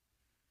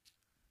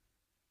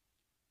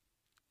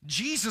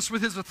 Jesus,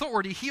 with his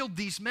authority, healed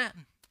these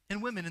men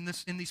and women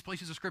in these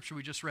places of Scripture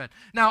we just read.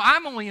 Now,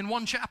 I'm only in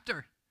one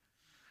chapter.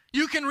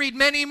 You can read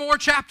many more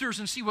chapters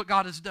and see what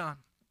God has done.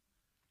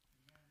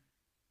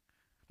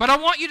 But I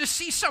want you to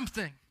see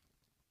something.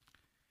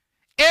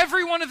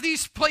 Every one of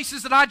these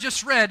places that I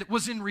just read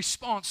was in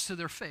response to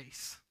their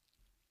faith.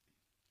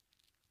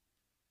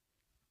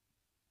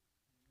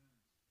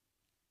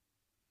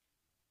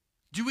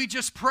 Do we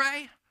just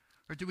pray,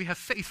 or do we have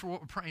faith for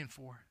what we're praying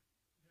for?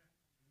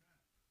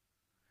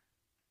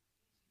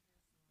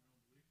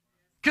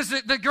 Because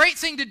the great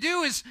thing to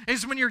do is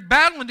when you're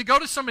battling, to go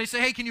to somebody and say,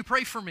 hey, can you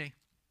pray for me?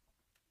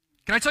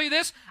 Can I tell you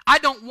this? I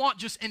don't want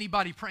just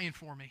anybody praying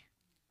for me.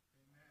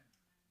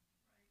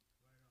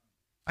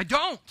 I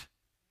don't.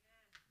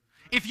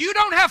 If you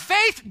don't have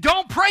faith,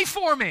 don't pray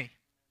for me.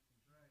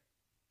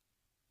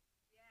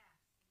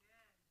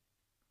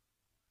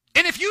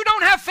 And if you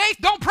don't have faith,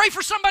 don't pray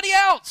for somebody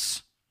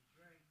else.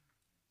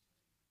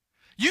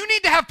 You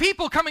need to have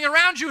people coming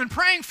around you and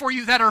praying for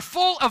you that are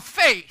full of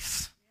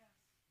faith.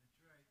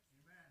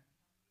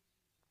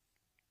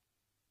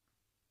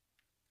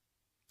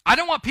 I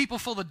don't want people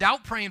full of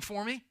doubt praying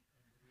for me.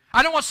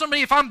 I don't want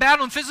somebody, if I'm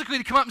battling physically,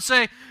 to come up and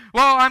say,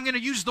 well, I'm going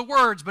to use the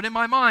words, but in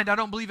my mind, I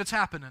don't believe it's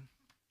happening.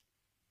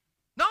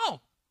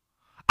 No.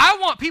 I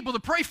want people to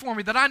pray for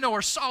me that I know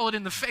are solid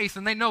in the faith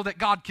and they know that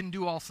God can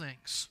do all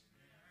things.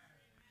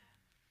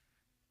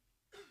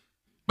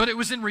 But it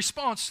was in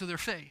response to their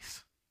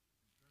faith.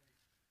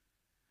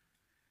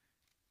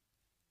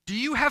 Do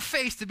you have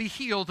faith to be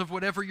healed of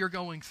whatever you're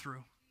going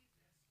through?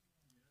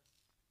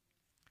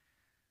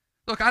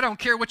 Look, I don't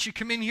care what you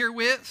come in here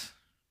with.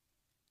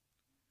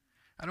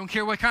 I don't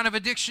care what kind of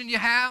addiction you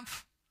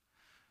have.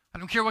 I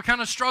don't care what kind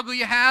of struggle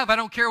you have. I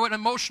don't care what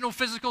emotional,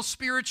 physical,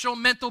 spiritual,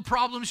 mental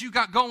problems you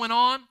got going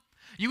on.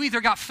 You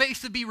either got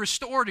faith to be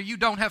restored or you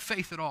don't have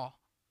faith at all.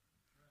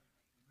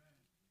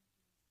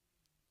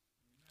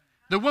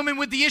 The woman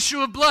with the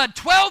issue of blood,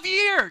 12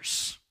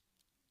 years.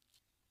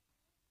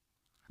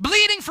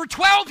 Bleeding for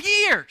 12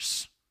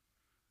 years.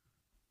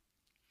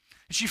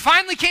 And she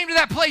finally came to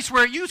that place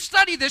where, you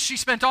study this, she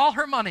spent all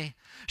her money.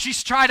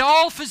 She's tried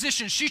all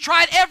physicians. She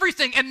tried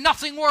everything and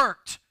nothing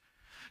worked.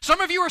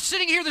 Some of you are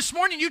sitting here this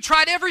morning, you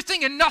tried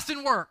everything and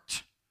nothing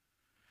worked.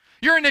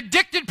 You're an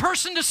addicted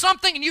person to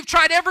something and you've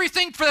tried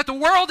everything that the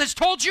world has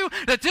told you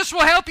that this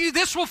will help you,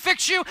 this will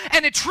fix you,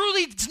 and it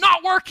truly is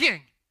not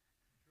working.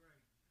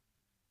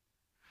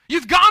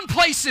 You've gone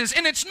places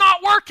and it's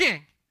not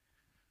working.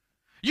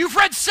 You've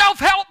read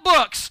self-help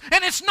books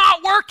and it's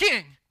not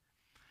working.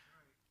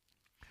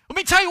 Let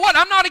me tell you what,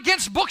 I'm not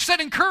against books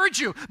that encourage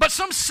you, but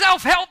some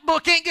self-help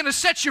book ain't going to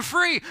set you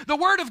free. The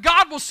Word of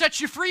God will set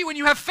you free when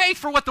you have faith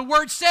for what the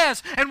Word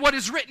says and what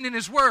is written in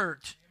His Word.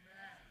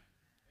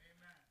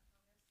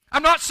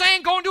 I'm not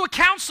saying going to a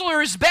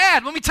counselor is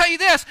bad. Let me tell you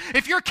this,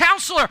 if your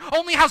counselor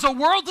only has a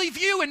worldly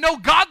view and no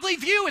godly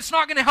view, it's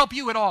not going to help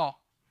you at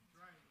all.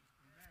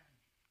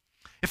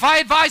 If I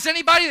advise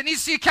anybody that needs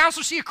to see a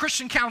counselor, see a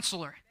Christian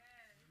counselor.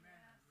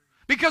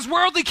 Because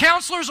worldly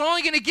counselors are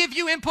only going to give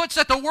you inputs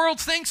that the world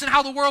thinks and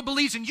how the world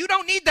believes, and you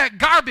don't need that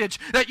garbage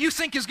that you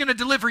think is going to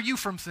deliver you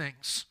from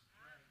things.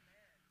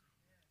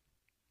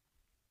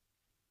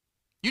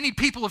 You need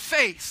people of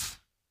faith.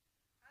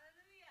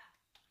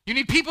 You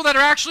need people that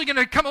are actually going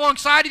to come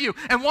alongside of you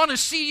and want to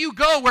see you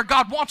go where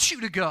God wants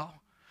you to go.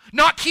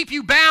 Not keep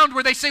you bound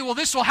where they say, well,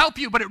 this will help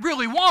you, but it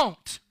really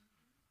won't.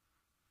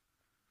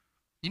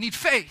 You need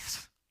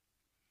faith.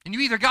 And you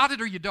either got it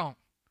or you don't.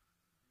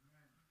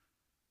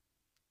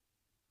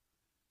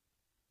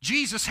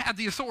 Jesus had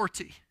the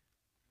authority.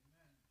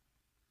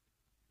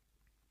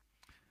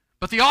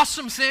 But the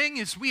awesome thing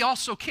is we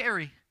also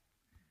carry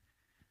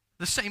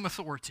the same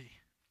authority.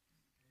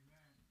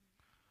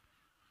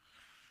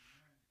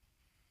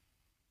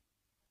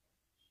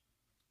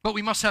 But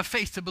we must have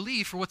faith to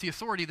believe for what the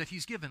authority that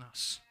He's given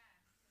us.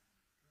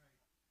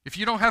 If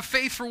you don't have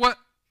faith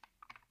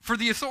for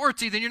the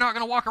authority, then you're not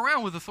going to walk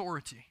around with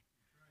authority.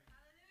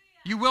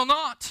 You will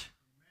not.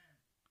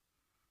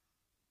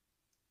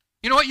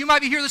 You know what? You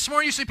might be here this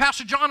morning, you say,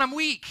 Pastor John, I'm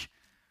weak.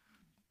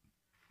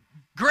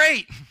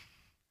 Great.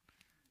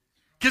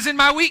 Because in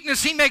my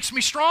weakness, He makes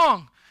me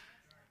strong.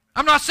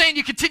 I'm not saying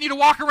you continue to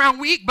walk around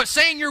weak, but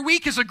saying you're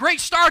weak is a great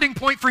starting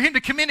point for Him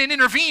to come in and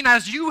intervene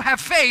as you have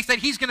faith that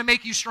He's going to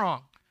make you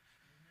strong.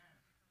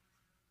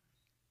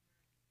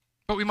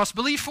 But we must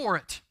believe for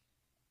it.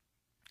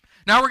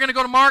 Now we're going to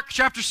go to Mark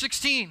chapter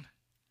 16.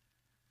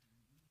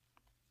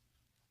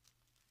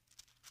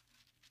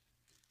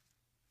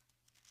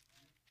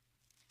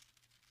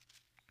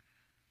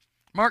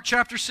 Mark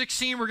chapter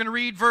 16, we're going to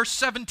read verse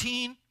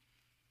 17.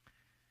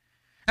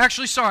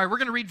 Actually, sorry, we're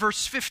going to read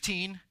verse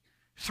 15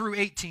 through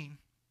 18.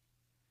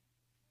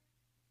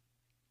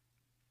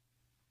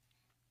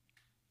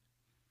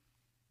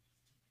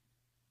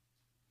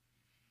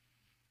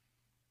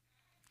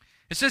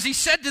 It says he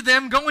said to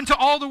them, go into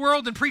all the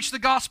world and preach the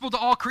gospel to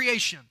all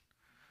creation.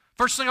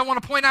 First thing I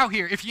want to point out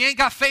here, if you ain't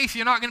got faith,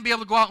 you're not going to be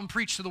able to go out and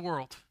preach to the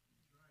world.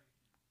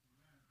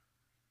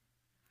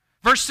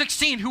 Verse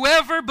 16,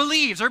 whoever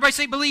believes, everybody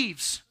say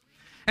believes,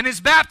 and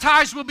is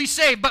baptized will be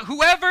saved, but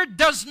whoever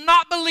does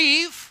not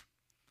believe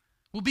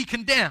will be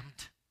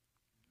condemned.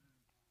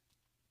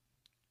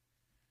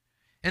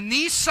 And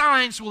these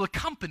signs will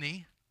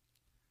accompany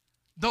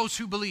those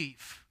who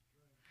believe.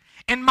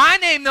 In my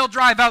name they'll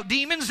drive out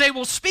demons. They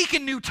will speak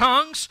in new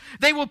tongues.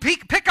 They will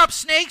pick up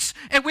snakes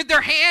and with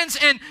their hands.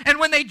 And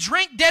when they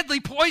drink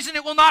deadly poison,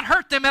 it will not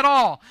hurt them at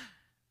all.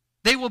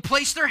 They will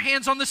place their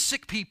hands on the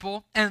sick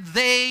people, and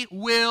they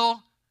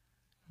will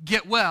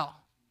get well.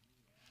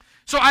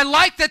 So I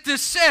like that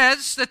this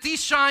says that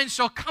these signs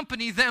shall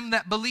accompany them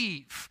that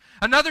believe.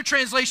 Another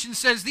translation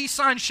says these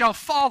signs shall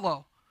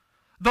follow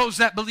those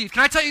that believe.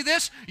 Can I tell you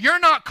this? You're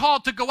not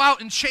called to go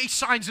out and chase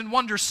signs and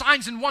wonders.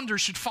 Signs and wonders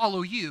should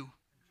follow you.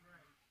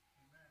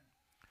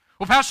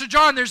 Well, Pastor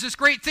John, there's this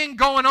great thing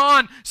going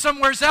on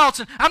somewhere else.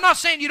 And I'm not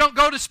saying you don't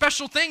go to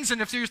special things, and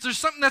if there's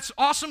something that's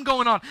awesome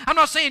going on, I'm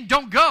not saying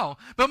don't go.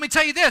 But let me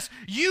tell you this,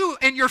 you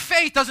and your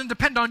faith doesn't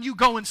depend on you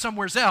going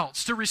somewhere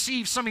else to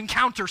receive some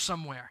encounter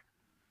somewhere.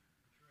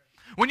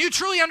 When you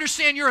truly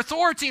understand your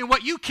authority and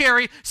what you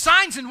carry,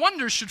 signs and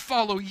wonders should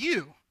follow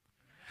you.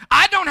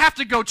 I don't have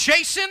to go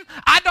chasing.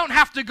 I don't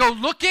have to go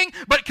looking.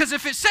 But because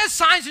if it says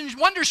signs and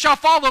wonders shall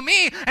follow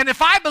me, and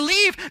if I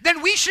believe,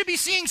 then we should be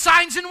seeing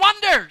signs and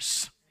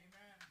wonders.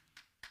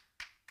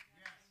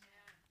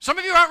 Some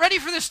of you aren't ready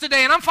for this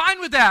today, and I'm fine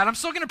with that. I'm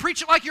still going to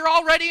preach it like you're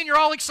all ready and you're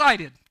all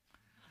excited.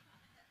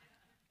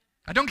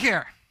 I don't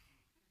care.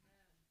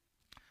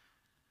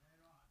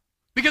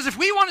 Because if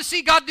we want to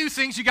see God do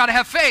things, you got to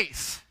have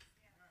faith.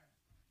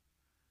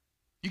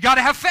 You got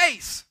to have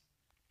faith.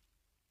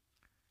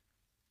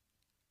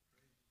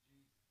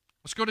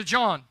 Let's go to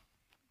John.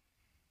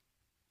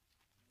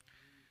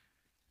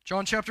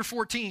 John chapter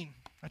 14.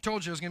 I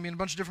told you I was going to be in a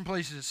bunch of different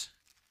places.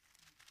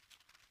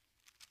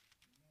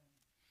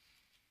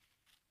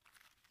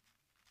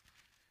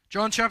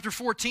 John chapter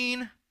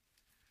 14,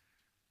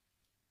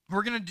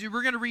 we're going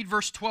to read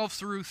verse 12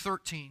 through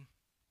 13.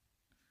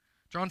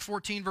 John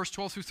 14, verse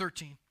 12 through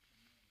 13.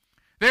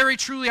 Very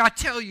truly I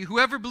tell you,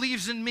 whoever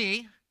believes in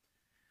me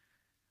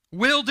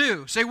will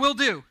do. Say will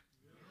do. Will do.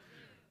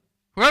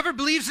 Whoever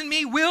believes in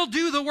me will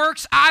do the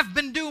works I've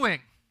been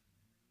doing.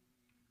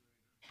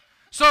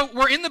 So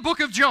we're in the book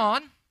of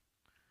John.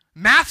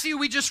 Matthew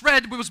we just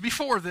read was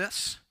before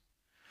this.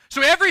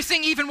 So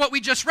everything, even what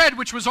we just read,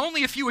 which was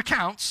only a few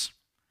accounts,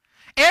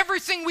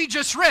 everything we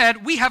just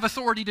read, we have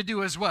authority to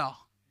do as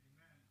well.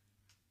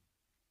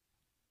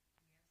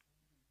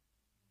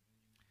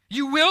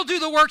 You will do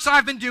the works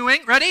I've been doing,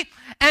 ready?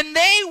 And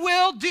they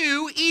will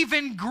do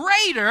even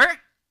greater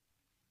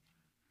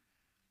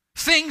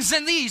things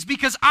than these,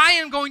 because I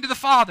am going to the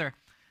Father.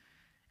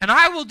 And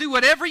I will do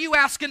whatever you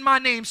ask in my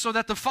name, so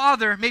that the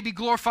Father may be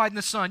glorified in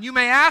the Son. You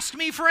may ask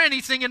me for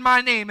anything in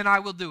my name, and I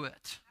will do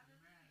it.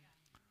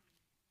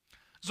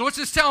 So what's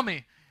this tell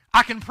me?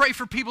 I can pray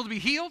for people to be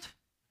healed.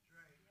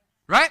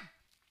 Right?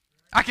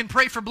 I can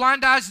pray for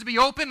blind eyes to be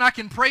open. I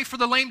can pray for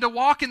the lame to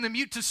walk and the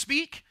mute to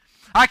speak.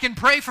 I can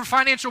pray for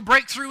financial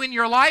breakthrough in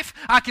your life.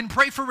 I can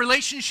pray for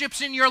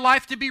relationships in your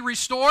life to be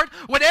restored.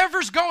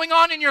 Whatever's going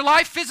on in your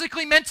life,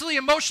 physically, mentally,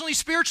 emotionally,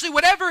 spiritually,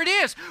 whatever it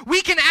is,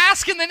 we can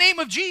ask in the name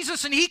of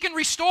Jesus, and He can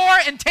restore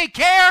and take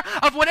care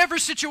of whatever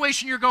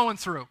situation you're going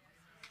through.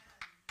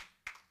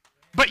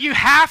 But you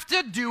have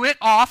to do it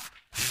off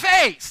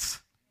faith.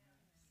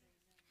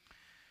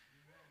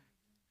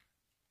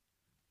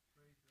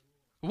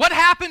 What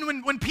happened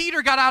when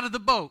Peter got out of the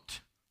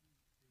boat?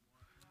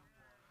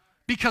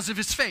 Because of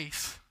his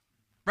faith.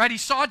 Right? He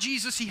saw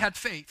Jesus, he had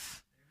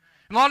faith.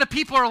 And a lot of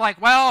people are like,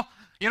 well,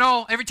 you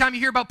know, every time you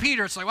hear about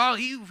Peter, it's like, well,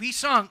 he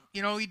sunk.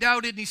 You know, he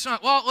doubted and he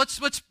sunk. Well,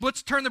 let's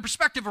turn the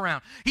perspective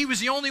around. He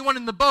was the only one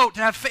in the boat to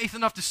have faith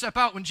enough to step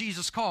out when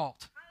Jesus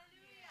called.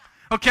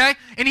 Okay?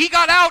 And he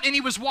got out and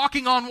he was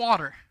walking on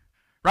water.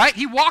 Right?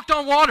 He walked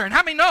on water. And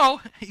how many know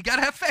you got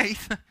to have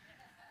faith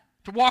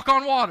to walk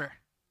on water?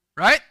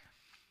 Right?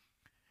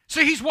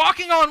 So he's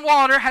walking on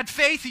water, had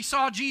faith, he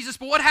saw Jesus,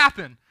 but what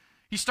happened?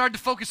 He started to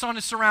focus on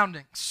his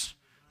surroundings.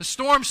 The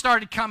storm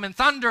started coming,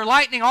 thunder,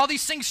 lightning, all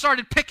these things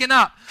started picking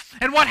up.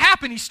 And what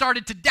happened? He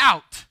started to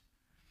doubt.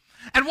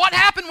 And what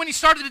happened when he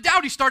started to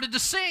doubt? He started to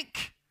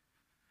sink.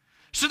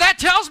 So that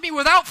tells me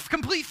without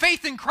complete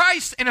faith in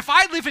Christ, and if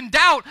I live in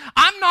doubt,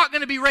 I'm not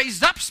going to be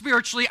raised up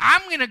spiritually,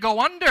 I'm going to go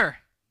under.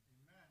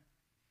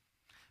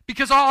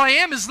 Because all I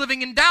am is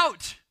living in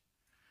doubt.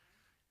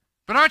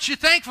 But aren't you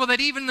thankful that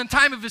even in the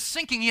time of his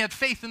sinking, he had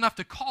faith enough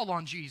to call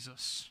on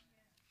Jesus?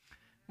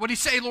 What did he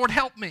say? Lord,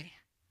 help me.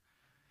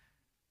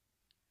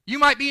 You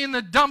might be in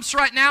the dumps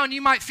right now, and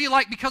you might feel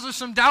like because of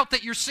some doubt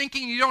that you're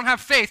sinking and you don't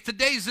have faith.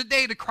 Today's the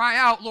day to cry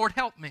out, Lord,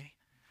 help me.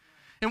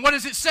 And what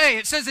does it say?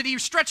 It says that he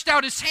stretched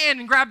out his hand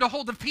and grabbed a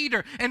hold of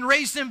Peter and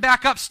raised him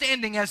back up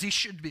standing as he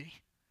should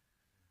be.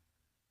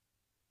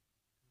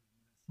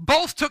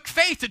 Both took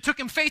faith. It took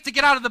him faith to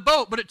get out of the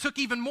boat, but it took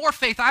even more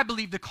faith, I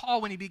believe, to call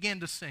when he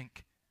began to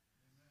sink.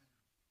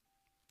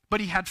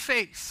 But he had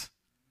faith.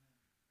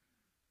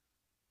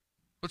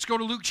 Let's go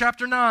to Luke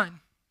chapter 9.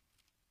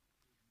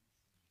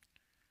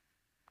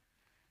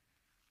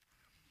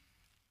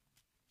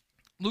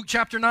 Luke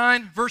chapter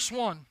 9, verse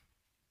 1.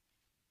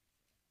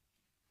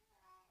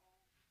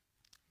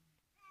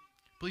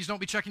 Please don't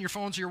be checking your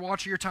phones or your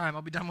watch or your time.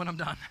 I'll be done when I'm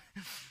done.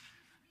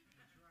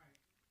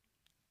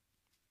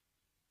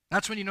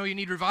 That's when you know you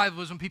need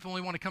revival, is when people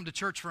only want to come to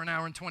church for an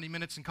hour and 20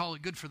 minutes and call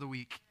it good for the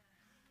week.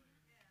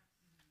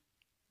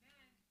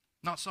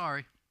 Not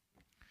sorry.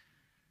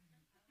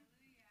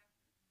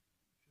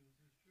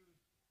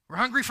 We're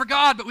hungry for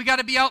God, but we got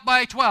to be out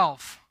by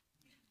 12.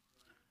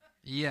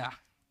 Yeah.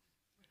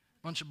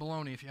 Bunch of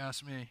baloney, if you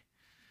ask me.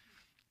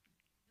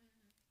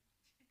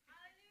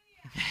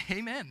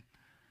 Amen.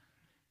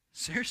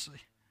 Seriously.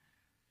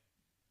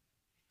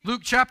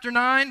 Luke chapter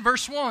 9,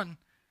 verse 1.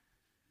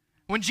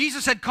 When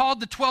Jesus had called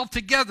the 12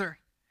 together,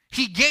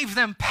 he gave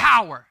them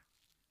power.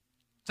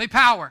 Say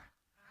power.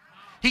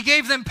 He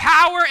gave them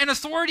power and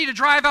authority to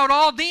drive out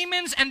all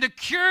demons and to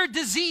cure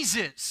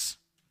diseases.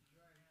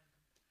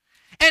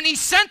 And he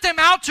sent them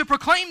out to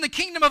proclaim the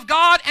kingdom of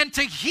God and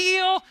to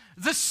heal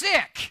the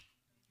sick.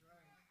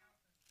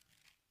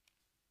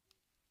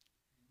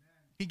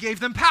 He gave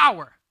them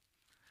power.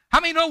 How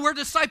many know we're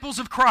disciples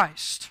of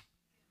Christ?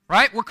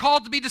 Right? We're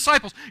called to be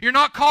disciples. You're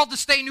not called to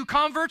stay new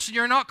converts, and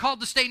you're not called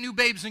to stay new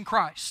babes in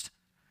Christ.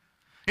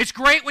 It's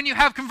great when you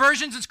have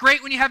conversions. It's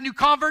great when you have new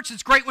converts.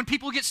 It's great when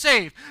people get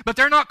saved. But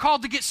they're not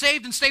called to get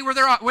saved and stay where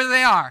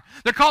they are.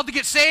 They're called to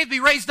get saved, be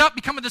raised up,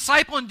 become a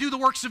disciple, and do the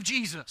works of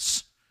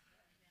Jesus.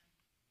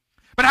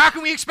 But how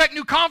can we expect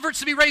new converts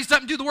to be raised up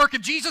and do the work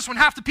of Jesus when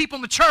half the people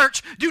in the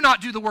church do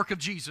not do the work of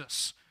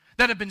Jesus,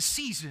 that have been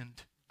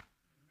seasoned?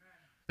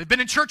 They've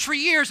been in church for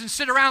years and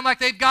sit around like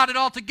they've got it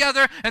all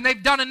together and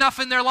they've done enough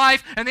in their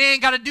life and they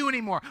ain't got to do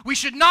anymore. We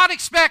should not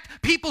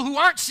expect people who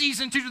aren't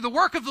seasoned to do the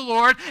work of the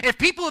Lord if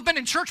people have been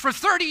in church for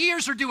 30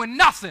 years are doing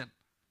nothing.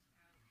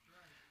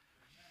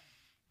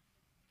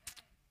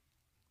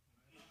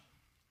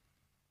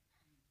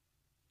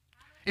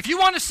 If you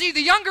want to see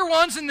the younger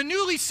ones and the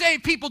newly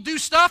saved people do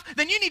stuff,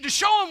 then you need to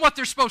show them what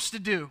they're supposed to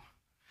do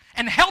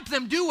and help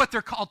them do what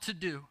they're called to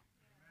do.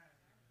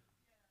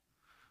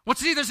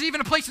 There's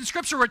even a place in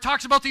Scripture where it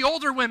talks about the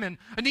older women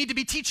need to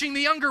be teaching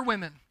the younger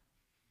women.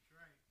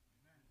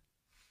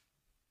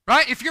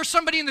 Right? If you're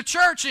somebody in the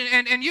church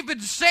and you've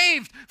been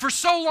saved for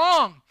so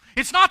long,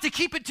 it's not to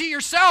keep it to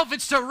yourself,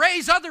 it's to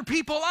raise other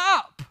people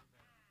up.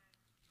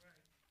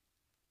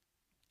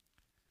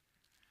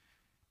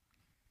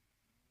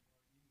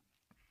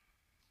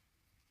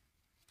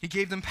 He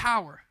gave them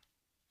power.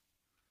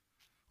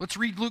 Let's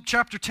read Luke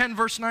chapter 10,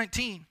 verse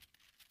 19.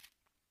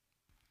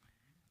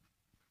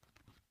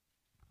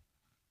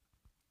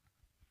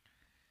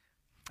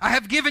 I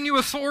have given you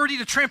authority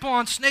to trample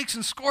on snakes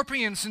and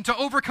scorpions and to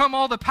overcome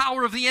all the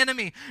power of the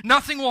enemy.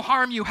 Nothing will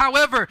harm you.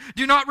 However,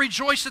 do not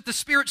rejoice that the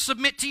spirits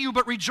submit to you,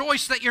 but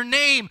rejoice that your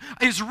name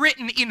is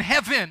written in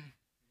heaven.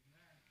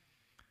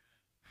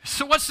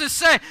 So what's this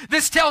say?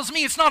 This tells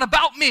me it's not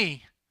about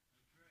me.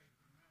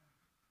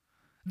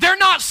 They're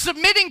not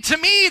submitting to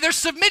me. They're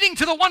submitting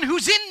to the one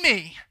who's in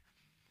me.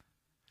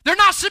 They're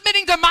not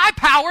submitting to my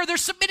power. They're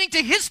submitting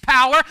to his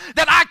power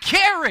that I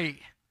carry.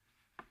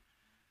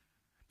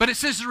 But it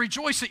says to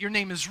rejoice that your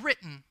name is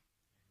written.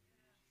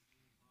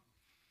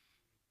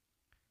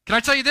 Can I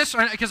tell you this?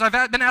 Because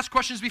I've been asked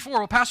questions before.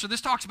 Well, Pastor, this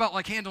talks about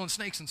like handling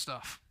snakes and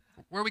stuff.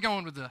 Where are we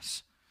going with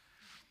this?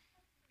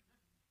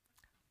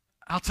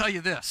 I'll tell you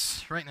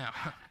this right now.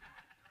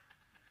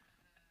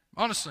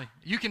 Honestly,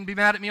 you can be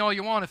mad at me all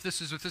you want if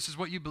this is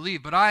what you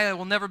believe, but I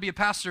will never be a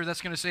pastor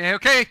that's going to say, hey,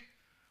 okay,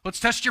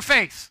 let's test your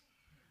faith.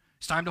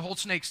 It's time to hold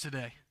snakes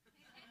today.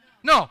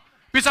 No.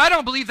 Because I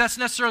don't believe that's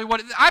necessarily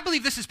I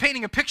believe this is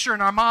painting a picture in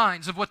our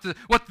minds of what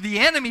the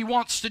enemy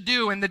wants to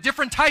do and the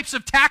different types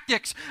of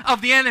tactics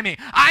of the enemy.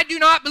 I do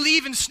not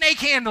believe in snake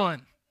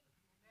handling.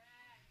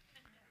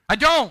 I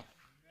don't.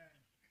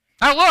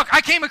 Now look,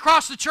 I came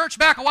across the church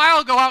back a while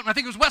ago out in, I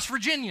think it was West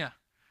Virginia.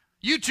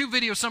 YouTube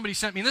video somebody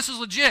sent me, and this is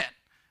legit.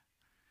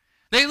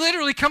 They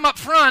literally come up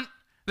front,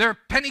 they're a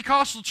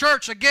Pentecostal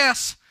church, I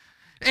guess,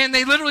 and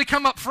they literally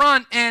come up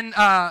front and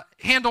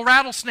handle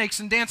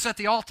rattlesnakes and dance at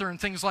the altar and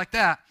things like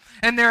that.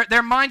 And their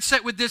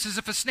mindset with this is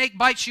if a snake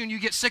bites you and you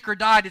get sick or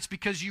died, it's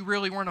because you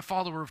really weren't a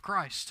follower of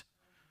Christ.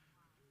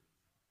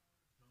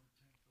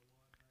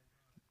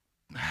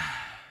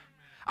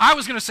 I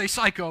was going to say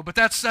psycho, but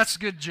that's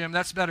good, Jim.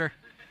 That's better.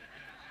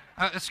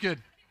 That's good.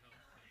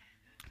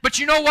 But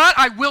you know what?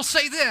 I will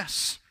say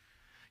this.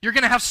 You're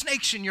going to have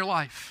snakes in your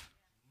life.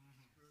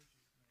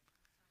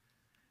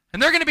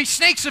 And they're going to be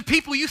snakes of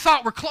people you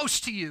thought were close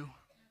to you.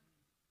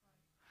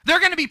 They're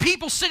going to be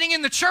people sitting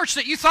in the church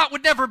that you thought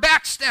would never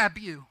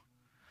backstab you.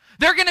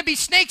 They're going to be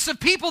snakes of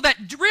people that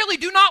really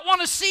do not want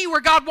to see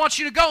where God wants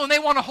you to go, and they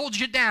want to hold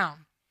you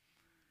down.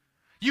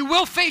 You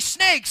will face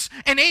snakes,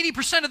 and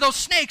 80% of those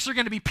snakes are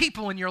going to be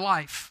people in your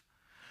life.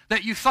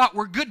 that you thought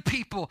were good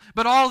people,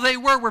 but all they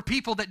were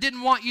people that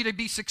didn't want you to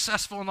be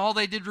successful, and all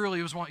they did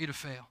really was want you to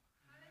fail.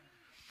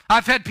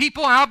 I've had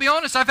people, and I'll be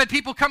honest, I've had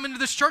people come into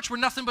this church were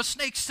nothing but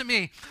snakes to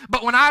me.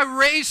 But when I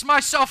raise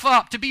myself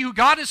up to be who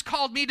God has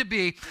called me to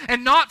be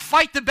and not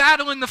fight the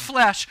battle in the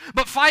flesh,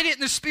 but fight it in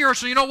the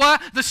spiritual, you know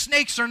what? The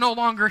snakes are no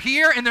longer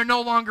here and they're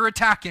no longer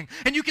attacking.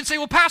 And you can say,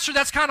 well, Pastor,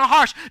 that's kind of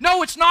harsh.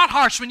 No, it's not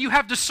harsh when you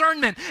have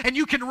discernment and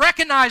you can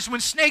recognize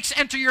when snakes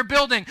enter your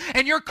building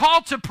and you're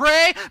called to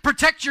pray,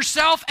 protect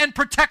yourself, and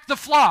protect the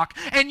flock.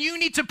 And you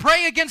need to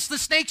pray against the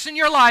snakes in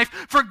your life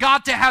for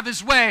God to have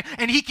his way.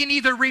 And he can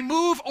either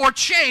remove or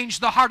change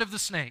the heart of the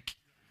snake.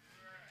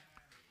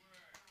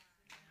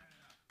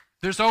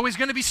 There's always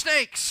going to be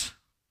snakes.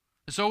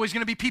 There's always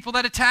going to be people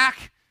that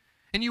attack,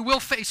 and you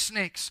will face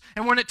snakes.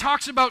 And when it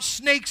talks about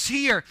snakes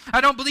here, I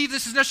don't believe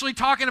this is necessarily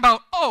talking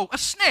about, oh, a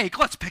snake,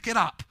 let's pick it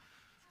up.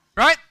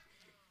 Right?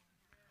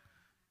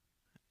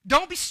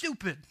 Don't be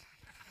stupid.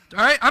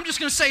 All right? I'm just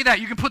going to say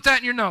that. You can put that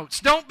in your notes.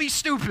 Don't be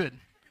stupid.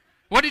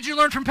 What did you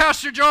learn from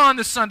Pastor John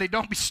this Sunday?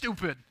 Don't be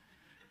stupid.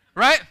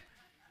 Right?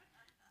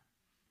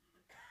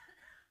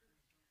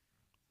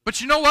 But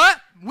you know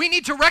what? We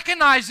need to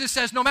recognize this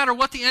as no matter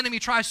what the enemy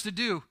tries to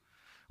do,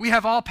 we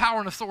have all power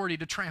and authority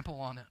to trample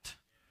on it.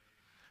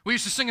 We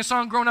used to sing a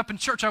song growing up in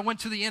church, I went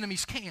to the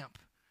enemy's camp,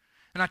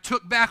 and I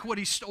took back what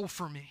he stole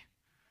from me.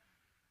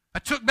 I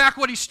took back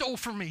what he stole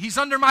from me. He's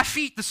under my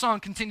feet, the song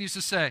continues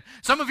to say.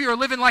 Some of you are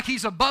living like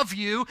he's above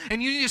you,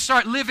 and you need to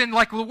start living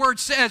like the word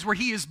says, where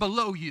he is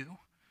below you.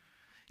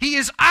 He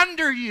is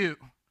under you,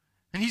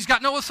 and he's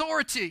got no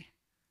authority.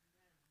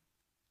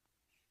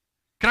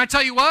 Can I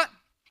tell you what?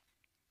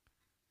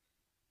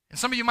 And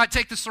some of you might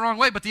take this the wrong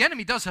way, but the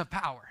enemy does have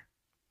power.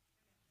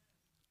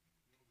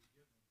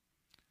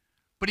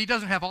 But he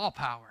doesn't have all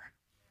power.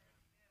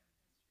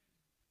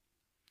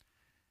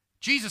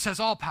 Jesus has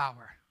all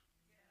power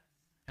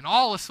and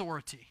all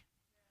authority.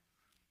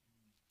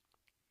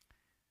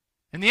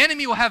 And the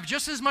enemy will have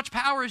just as much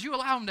power as you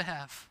allow him to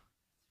have.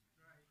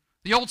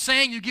 The old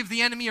saying, you give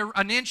the enemy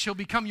an inch, he'll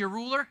become your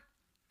ruler.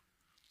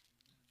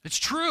 It's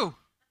true.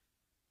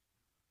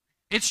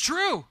 It's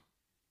true.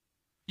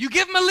 You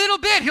give him a little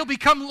bit, he'll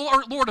become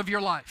Lord of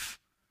your life.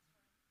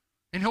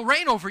 And he'll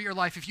reign over your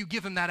life if you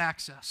give him that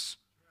access.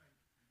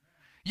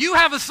 You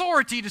have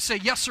authority to say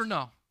yes or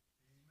no.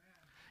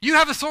 You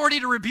have authority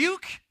to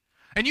rebuke,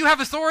 and you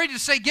have authority to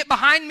say, get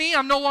behind me,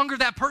 I'm no longer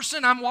that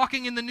person, I'm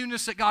walking in the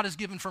newness that God has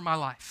given for my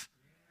life.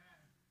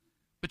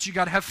 But you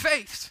got to have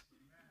faith.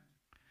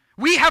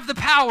 We have the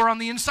power on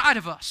the inside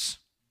of us.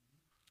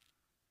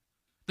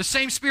 The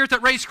same Spirit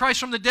that raised Christ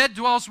from the dead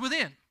dwells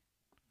within.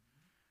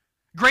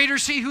 Greater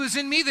is he who is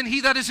in me than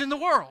he that is in the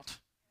world.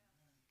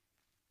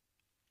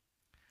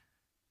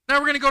 Now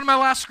we're going to go to my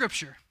last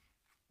scripture.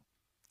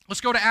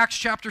 Let's go to Acts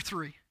chapter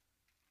 3.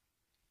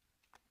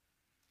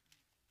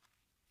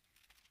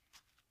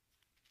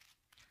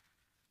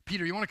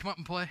 Peter, you want to come up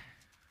and play?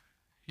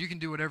 You can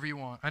do whatever you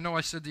want. I know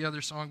I said the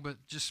other song, but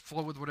just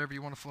flow with whatever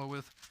you want to flow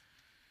with.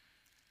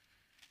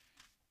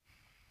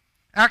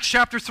 Acts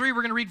chapter 3,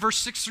 we're going to read verse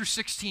 6 through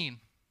 16.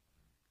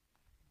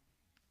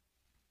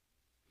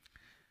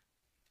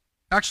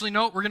 Actually,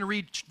 no, we're going to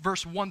read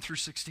verse 1 through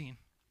 16.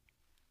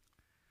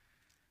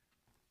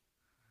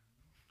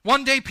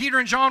 One day, Peter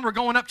and John were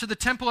going up to the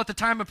temple at the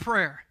time of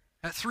prayer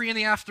at 3 in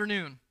the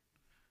afternoon.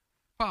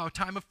 Wow,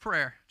 time of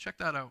prayer. Check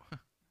that out.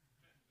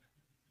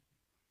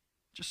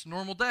 Just a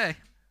normal day.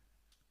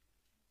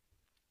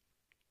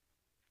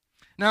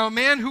 Now, a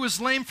man who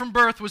was lame from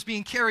birth was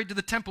being carried to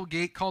the temple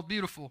gate called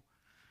Beautiful,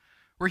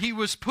 where he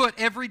was put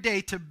every day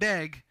to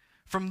beg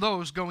from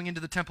those going into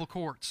the temple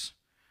courts.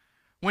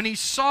 When he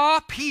saw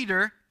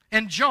Peter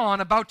and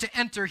John about to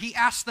enter, he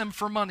asked them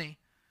for money.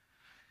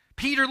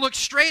 Peter looked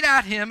straight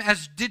at him,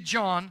 as did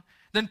John.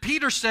 Then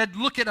Peter said,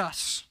 "Look at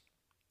us."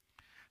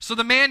 So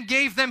the man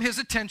gave them his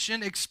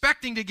attention,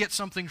 expecting to get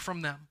something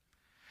from them.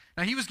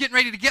 Now he was getting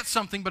ready to get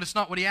something, but it's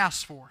not what he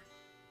asked for.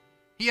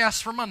 He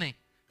asked for money.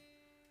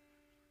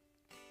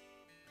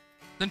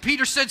 Then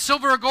Peter said,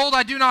 "Silver or gold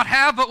I do not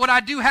have, but what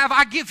I do have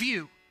I give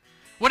you."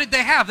 What did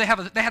they have? They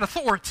had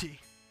authority.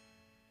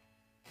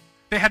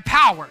 They had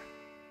power.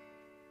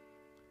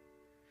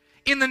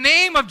 In the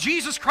name of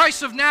Jesus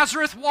Christ of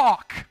Nazareth,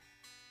 walk.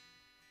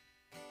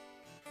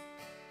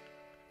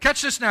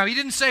 Catch this now. He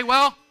didn't say,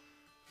 well,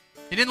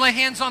 he didn't lay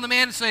hands on the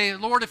man and say,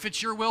 Lord, if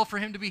it's your will for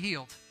him to be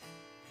healed.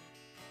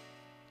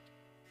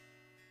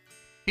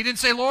 He didn't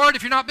say, Lord,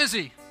 if you're not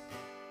busy.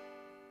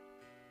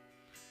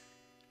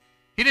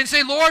 He didn't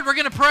say, Lord, we're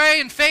going to pray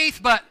in faith,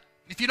 but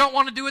if you don't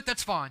want to do it,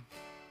 that's fine.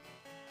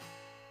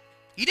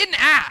 He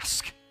didn't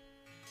ask.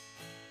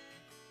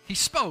 He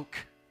spoke.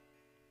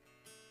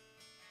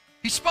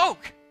 He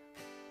spoke.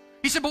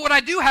 He said, but what I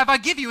do have, I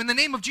give you. In the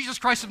name of Jesus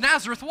Christ of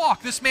Nazareth,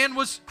 walk. This man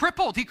was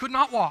crippled. He could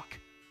not walk.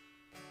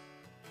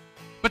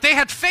 But they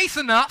had faith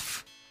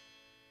enough,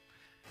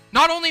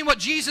 not only in what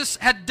Jesus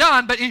had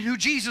done, but in who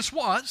Jesus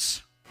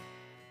was,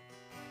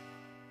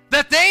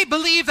 that they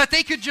believed that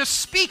they could just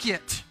speak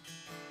it,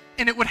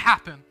 and it would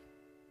happen.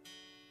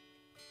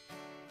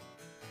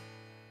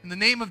 In the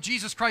name of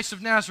Jesus Christ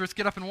of Nazareth,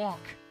 get up and walk.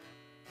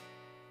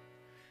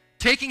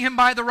 Taking him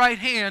by the right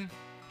hand,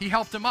 he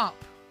helped him up.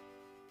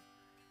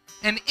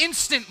 And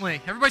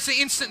instantly, everybody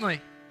say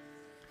instantly,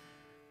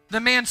 the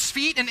man's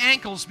feet and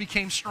ankles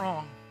became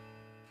strong.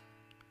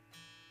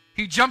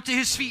 He jumped to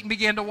his feet and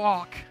began to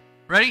walk.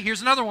 Ready?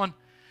 Here's another one.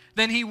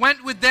 Then he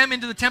went with them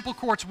into the temple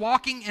courts,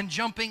 walking and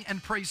jumping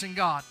and praising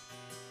God.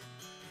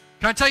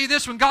 Can I tell you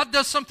this? When God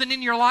does something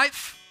in your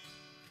life,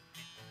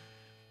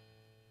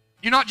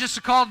 you're not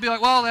just called to be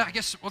like, well, I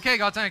guess, okay,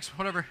 God, thanks,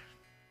 whatever.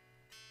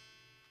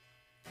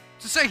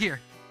 To say here,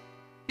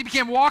 he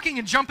began walking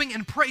and jumping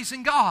and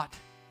praising God.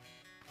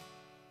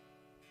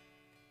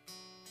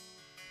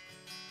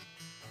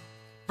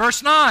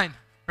 Verse 9,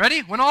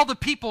 ready? When all the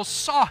people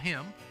saw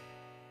him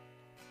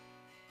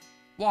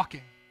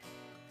walking.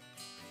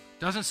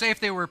 Doesn't say if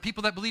they were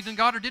people that believed in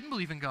God or didn't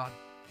believe in God.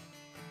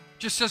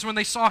 Just says when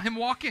they saw him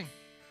walking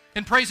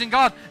and praising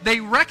God, they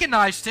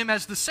recognized him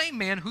as the same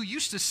man who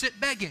used to sit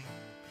begging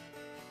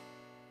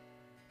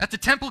at the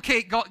temple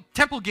gate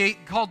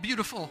called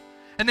Beautiful.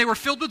 And they were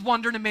filled with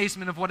wonder and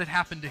amazement of what had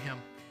happened to him.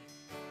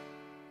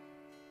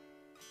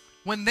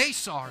 When they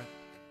saw it. I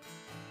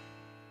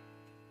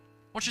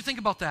want you to think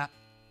about that.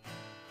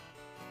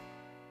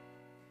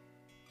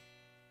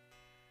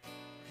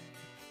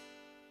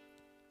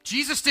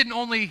 Jesus didn't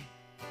only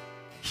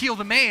heal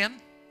the man,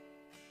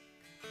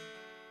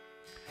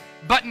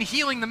 but in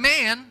healing the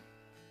man,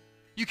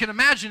 you can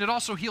imagine it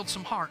also healed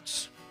some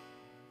hearts.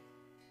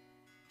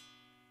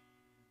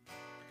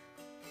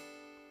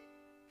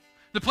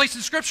 The place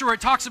in Scripture where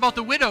it talks about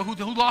the widow who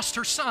lost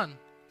her son.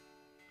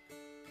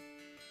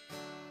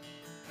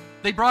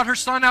 They brought her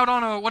son out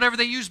on whatever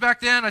they used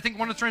back then. I think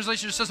one of the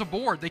translations says a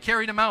board. They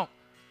carried him out.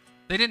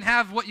 They didn't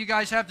have what you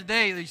guys have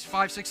today, these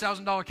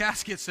 $5,000, $6,000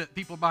 caskets that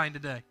people are buying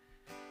today.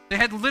 They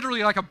had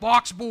literally like a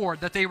box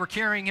board that they were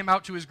carrying him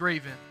out to his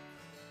grave in.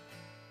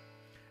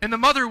 And the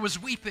mother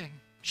was weeping.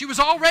 She was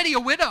already a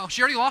widow.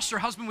 She already lost her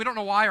husband. We don't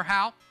know why or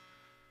how.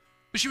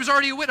 But she was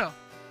already a widow.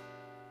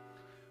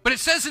 But it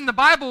says in the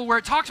Bible where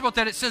it talks about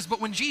that, it says, but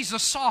when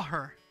Jesus saw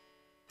her,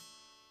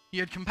 he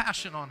had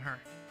compassion on her.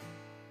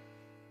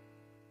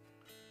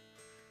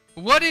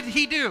 What did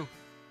he do?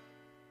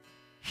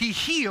 He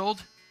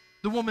healed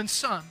the woman's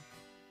son.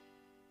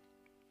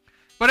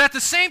 But at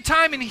the same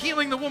time in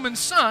healing the woman's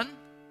son,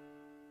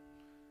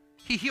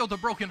 he healed a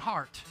broken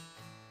heart.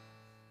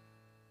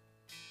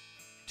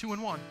 2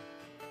 in 1.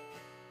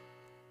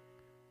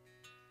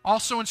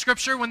 Also in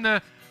Scripture, when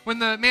the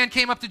man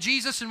came up to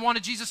Jesus and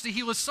wanted Jesus to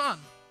heal his son,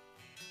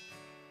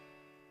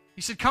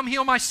 he said, come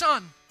heal my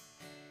son.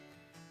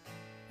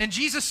 And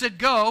Jesus said,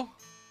 go,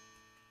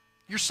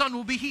 your son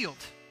will be healed.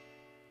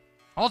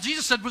 All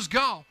Jesus said was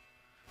go.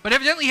 But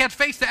evidently he had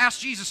faith to ask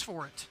Jesus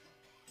for it.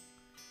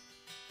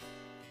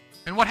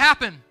 And what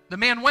happened? The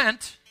man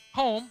went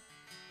home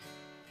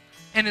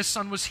and his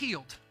son was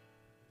healed.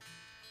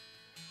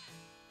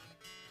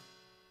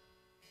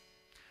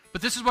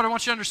 But this is what I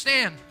want you to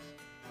understand.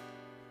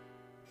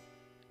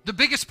 The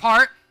biggest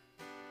part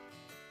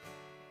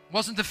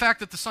wasn't the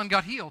fact that the son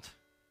got healed.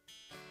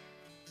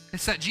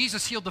 It's that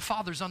Jesus healed the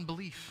father's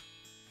unbelief.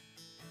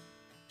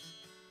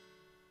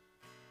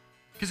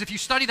 Because if you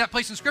study that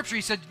place in Scripture,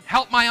 he said,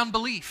 help my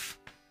unbelief.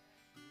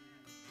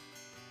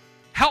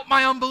 Help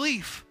my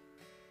unbelief.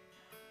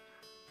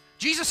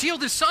 Jesus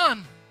healed his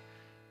son,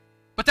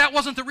 but that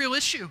wasn't the real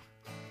issue.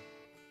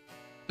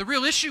 The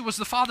real issue was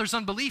the father's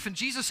unbelief, and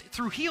Jesus,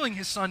 through healing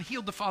his son,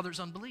 healed the father's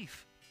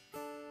unbelief.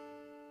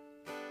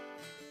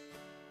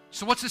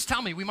 So what's this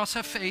tell me? We must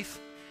have faith,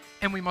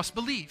 and we must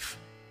believe.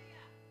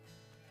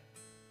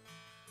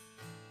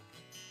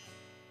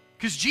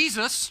 Because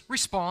Jesus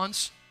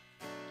responds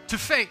to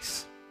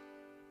faith.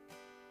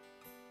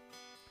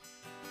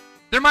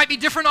 There might be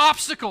different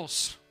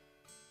obstacles.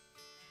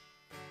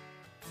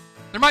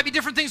 There might be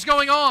different things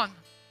going on.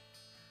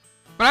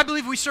 But I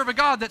believe we serve a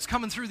God that's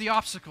coming through the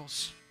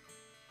obstacles.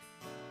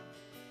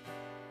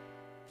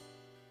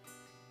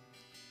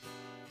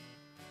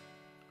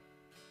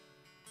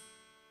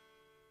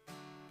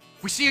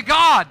 We see a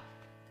God.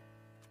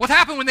 What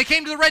happened when they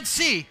came to the Red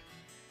Sea?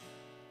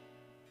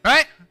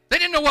 Right? They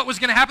didn't know what was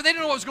going to happen. They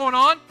didn't know what was going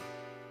on.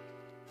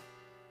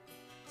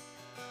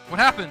 What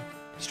happened?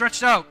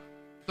 Stretched out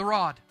the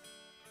rod.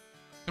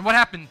 And what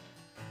happened?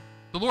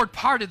 The Lord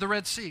parted the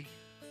Red Sea.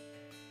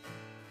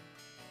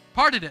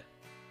 Parted it.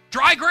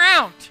 Dry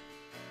ground.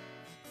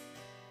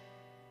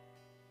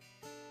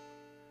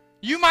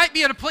 You might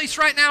be at a place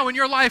right now in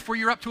your life where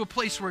you're up to a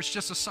place where it's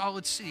just a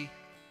solid sea.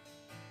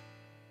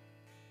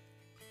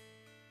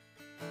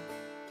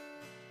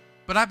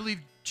 But I believe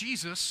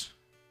Jesus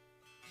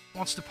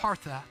wants to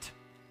part that.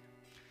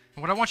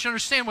 And what I want you to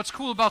understand, what's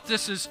cool about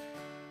this is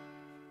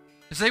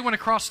they went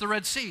across the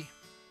Red Sea.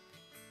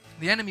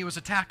 The enemy was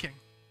attacking.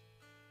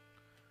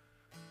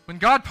 When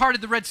God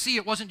parted the Red Sea,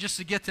 it wasn't just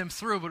to get them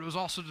through, but it was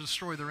also to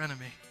destroy their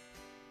enemy.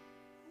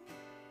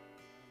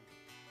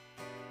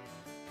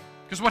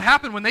 Because what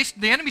happened when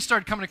the enemy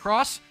started coming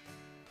across,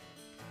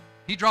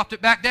 he dropped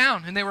it back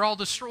down and they were all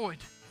destroyed.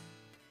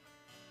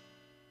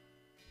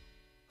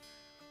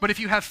 But if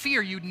you have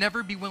fear, you'd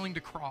never be willing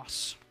to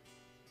cross.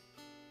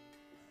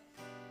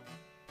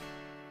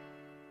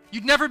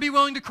 You'd never be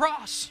willing to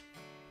cross.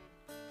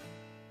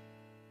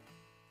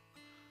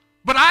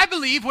 But I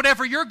believe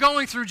whatever you're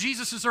going through,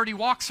 Jesus has already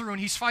walked through, and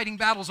He's fighting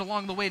battles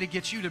along the way to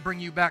get you, to bring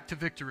you back to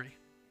victory.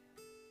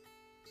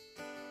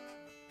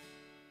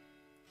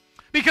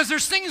 Because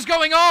there's things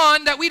going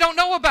on that we don't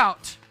know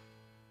about.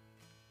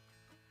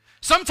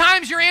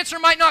 Sometimes your answer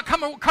might not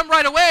come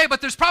right away, but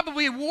there's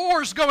probably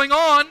wars going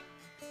on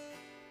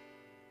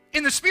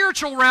in the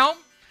spiritual realm,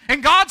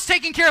 and God's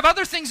taking care of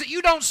other things that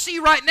you don't see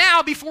right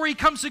now before He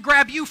comes to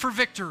grab you for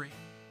victory.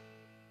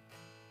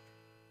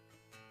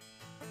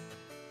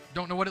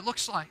 Don't know what it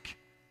looks like.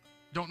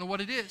 Don't know what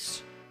it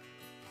is.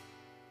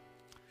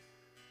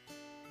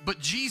 But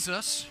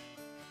Jesus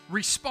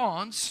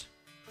responds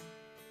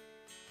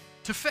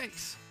to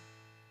faith.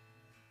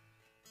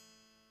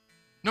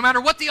 No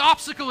matter what the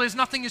obstacle is,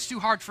 nothing is too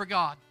hard for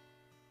God.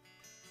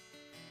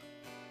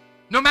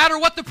 No matter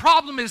what the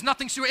problem is,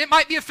 nothing's too hard. It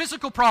might be a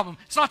physical problem.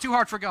 It's not too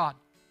hard for God.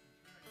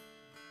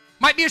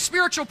 Might be a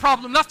spiritual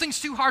problem. Nothing's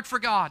too hard for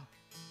God.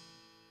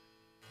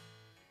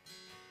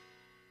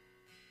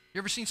 You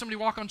ever seen somebody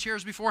walk on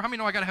chairs before? How many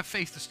know I got to have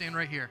faith to stand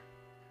right here?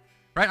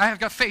 Right? I have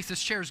got faith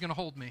this chair is going to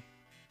hold me.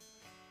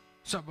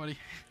 What's up, buddy?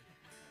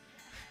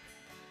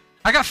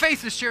 I got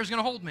faith this chair is going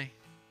to hold me.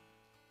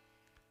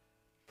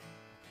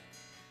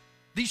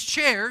 These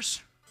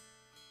chairs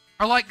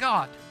are like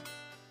God.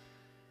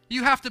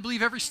 You have to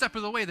believe every step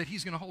of the way that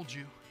He's going to hold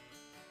you.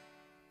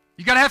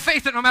 You got to have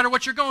faith that no matter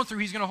what you're going through,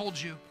 He's going to hold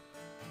you.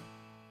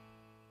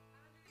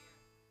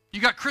 You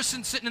got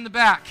Kristen sitting in the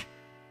back.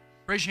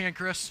 Raise your hand,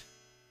 Chris.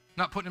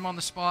 Not putting him on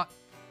the spot.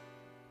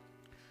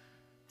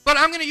 But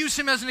I'm going to use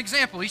him as an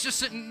example. He's just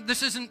sitting.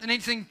 This isn't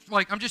anything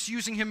like, I'm just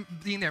using him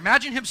being there.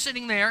 Imagine him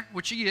sitting there,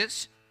 which he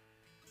is.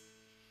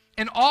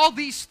 And all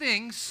these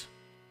things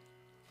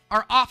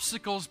are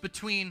obstacles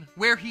between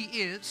where he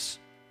is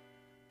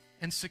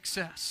and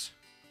success.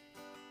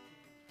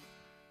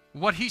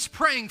 What he's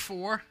praying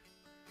for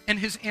and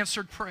his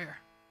answered prayer.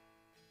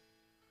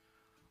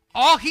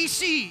 All he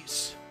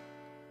sees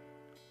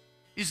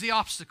is the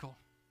obstacle.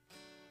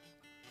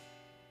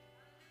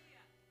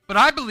 But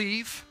I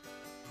believe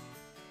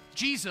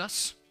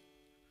Jesus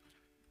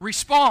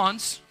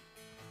responds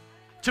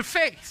to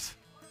faith.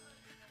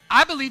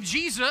 I believe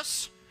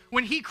Jesus,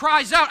 when He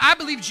cries out, I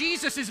believe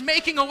Jesus is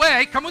making a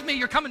way. Come with me.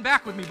 You're coming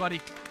back with me,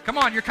 buddy. Come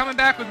on. You're coming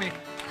back with me.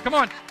 Come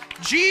on.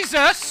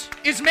 Jesus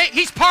is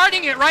He's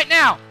parting it right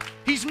now.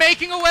 He's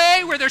making a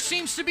way where there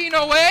seems to be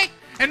no way.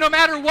 And no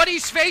matter what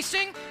he's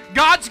facing,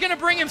 God's going to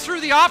bring him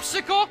through the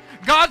obstacle.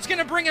 God's going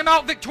to bring him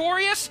out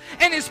victorious.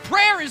 And his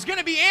prayer is going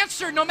to be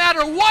answered no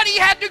matter what he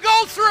had to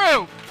go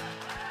through.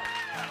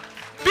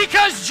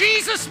 Because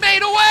Jesus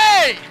made a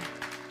way.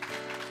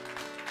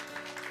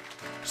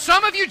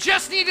 Some of you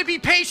just need to be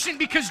patient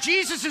because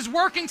Jesus is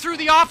working through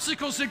the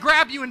obstacles to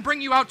grab you and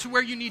bring you out to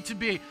where you need to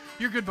be.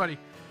 You're good, buddy.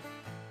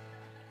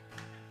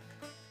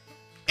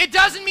 It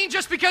doesn't mean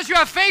just because you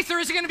have faith there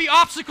isn't going to be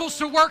obstacles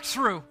to work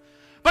through.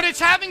 But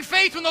it's having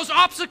faith when those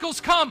obstacles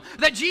come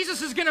that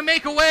Jesus is going to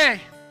make a way.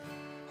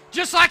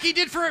 Just like he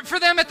did for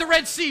them at the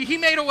Red Sea. He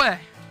made a way.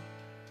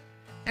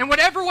 And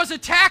whatever was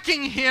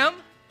attacking him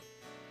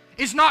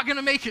is not going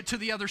to make it to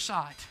the other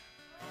side.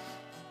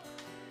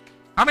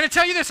 I'm going to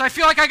tell you this. I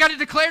feel like I got to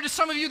declare to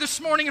some of you this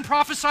morning and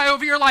prophesy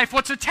over your life.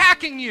 What's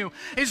attacking you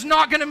is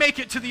not going to make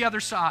it to the other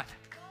side.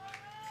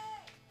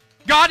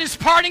 God is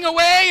parting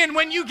away, and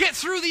when you get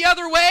through the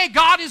other way,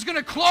 God is going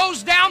to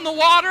close down the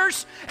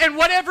waters, and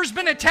whatever's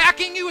been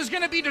attacking you is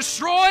going to be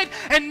destroyed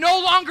and no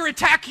longer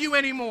attack you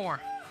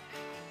anymore.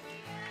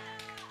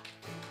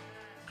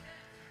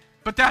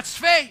 But that's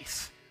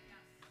faith.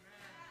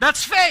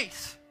 That's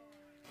faith.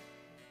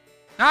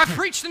 Now, I've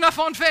preached enough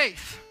on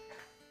faith.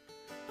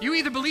 You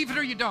either believe it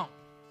or you don't.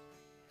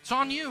 It's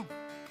on you.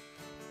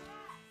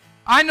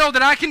 I know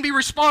that I can be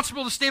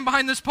responsible to stand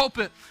behind this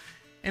pulpit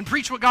and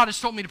preach what God has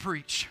told me to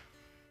preach.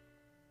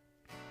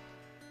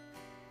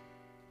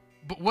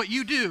 But what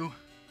you do,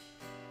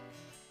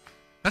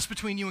 that's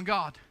between you and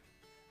God.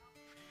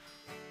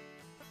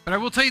 But I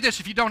will tell you this,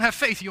 if you don't have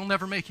faith, you'll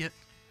never make it.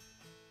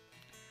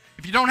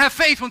 If you don't have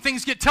faith when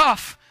things get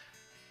tough,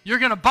 you're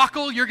going to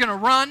buckle, you're going to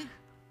run.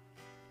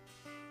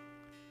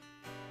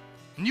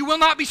 And you will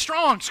not be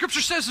strong.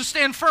 Scripture says to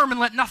stand firm and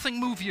let nothing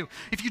move you.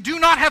 If you do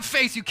not have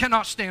faith, you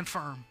cannot stand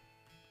firm.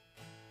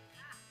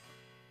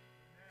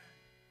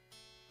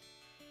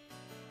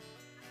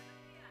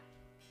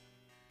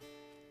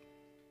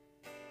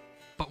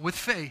 But with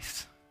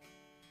faith,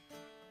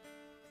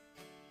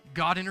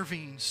 God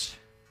intervenes.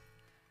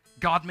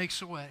 God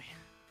makes a way.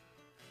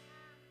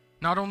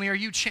 Not only are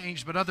you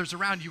changed, but others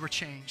around you are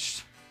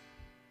changed.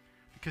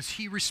 Because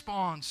He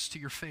responds to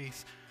your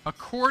faith.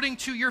 According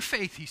to your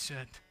faith, He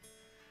said.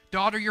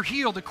 Daughter, you're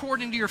healed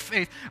according to your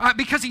faith.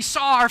 Because He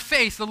saw our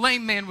faith, the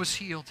lame man was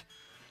healed.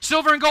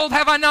 Silver and gold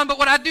have I none, but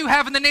what I do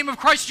have in the name of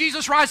Christ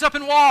Jesus, rise up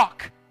and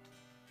walk.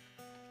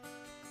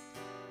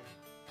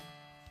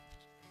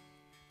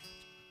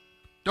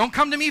 Don't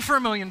come to me for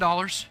 $1 million.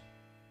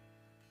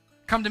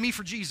 Come to me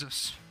for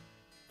Jesus.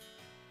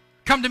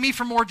 Come to me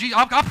for more Jesus.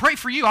 I'll pray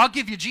for you. I'll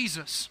give you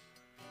Jesus.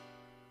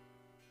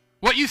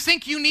 What you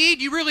think you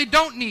need, you really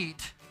don't need.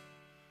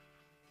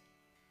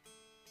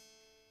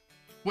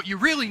 What you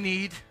really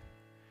need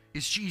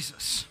is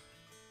Jesus.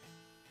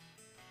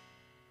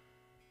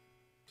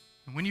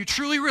 And when you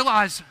truly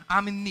realize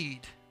I'm in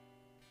need,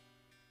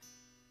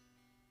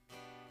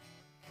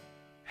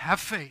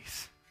 have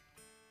faith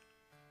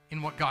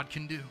in what God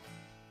can do.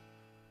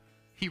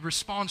 He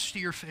responds to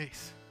your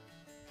faith.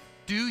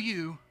 Do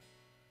you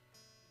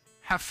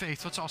have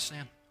faith? Let's all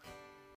stand.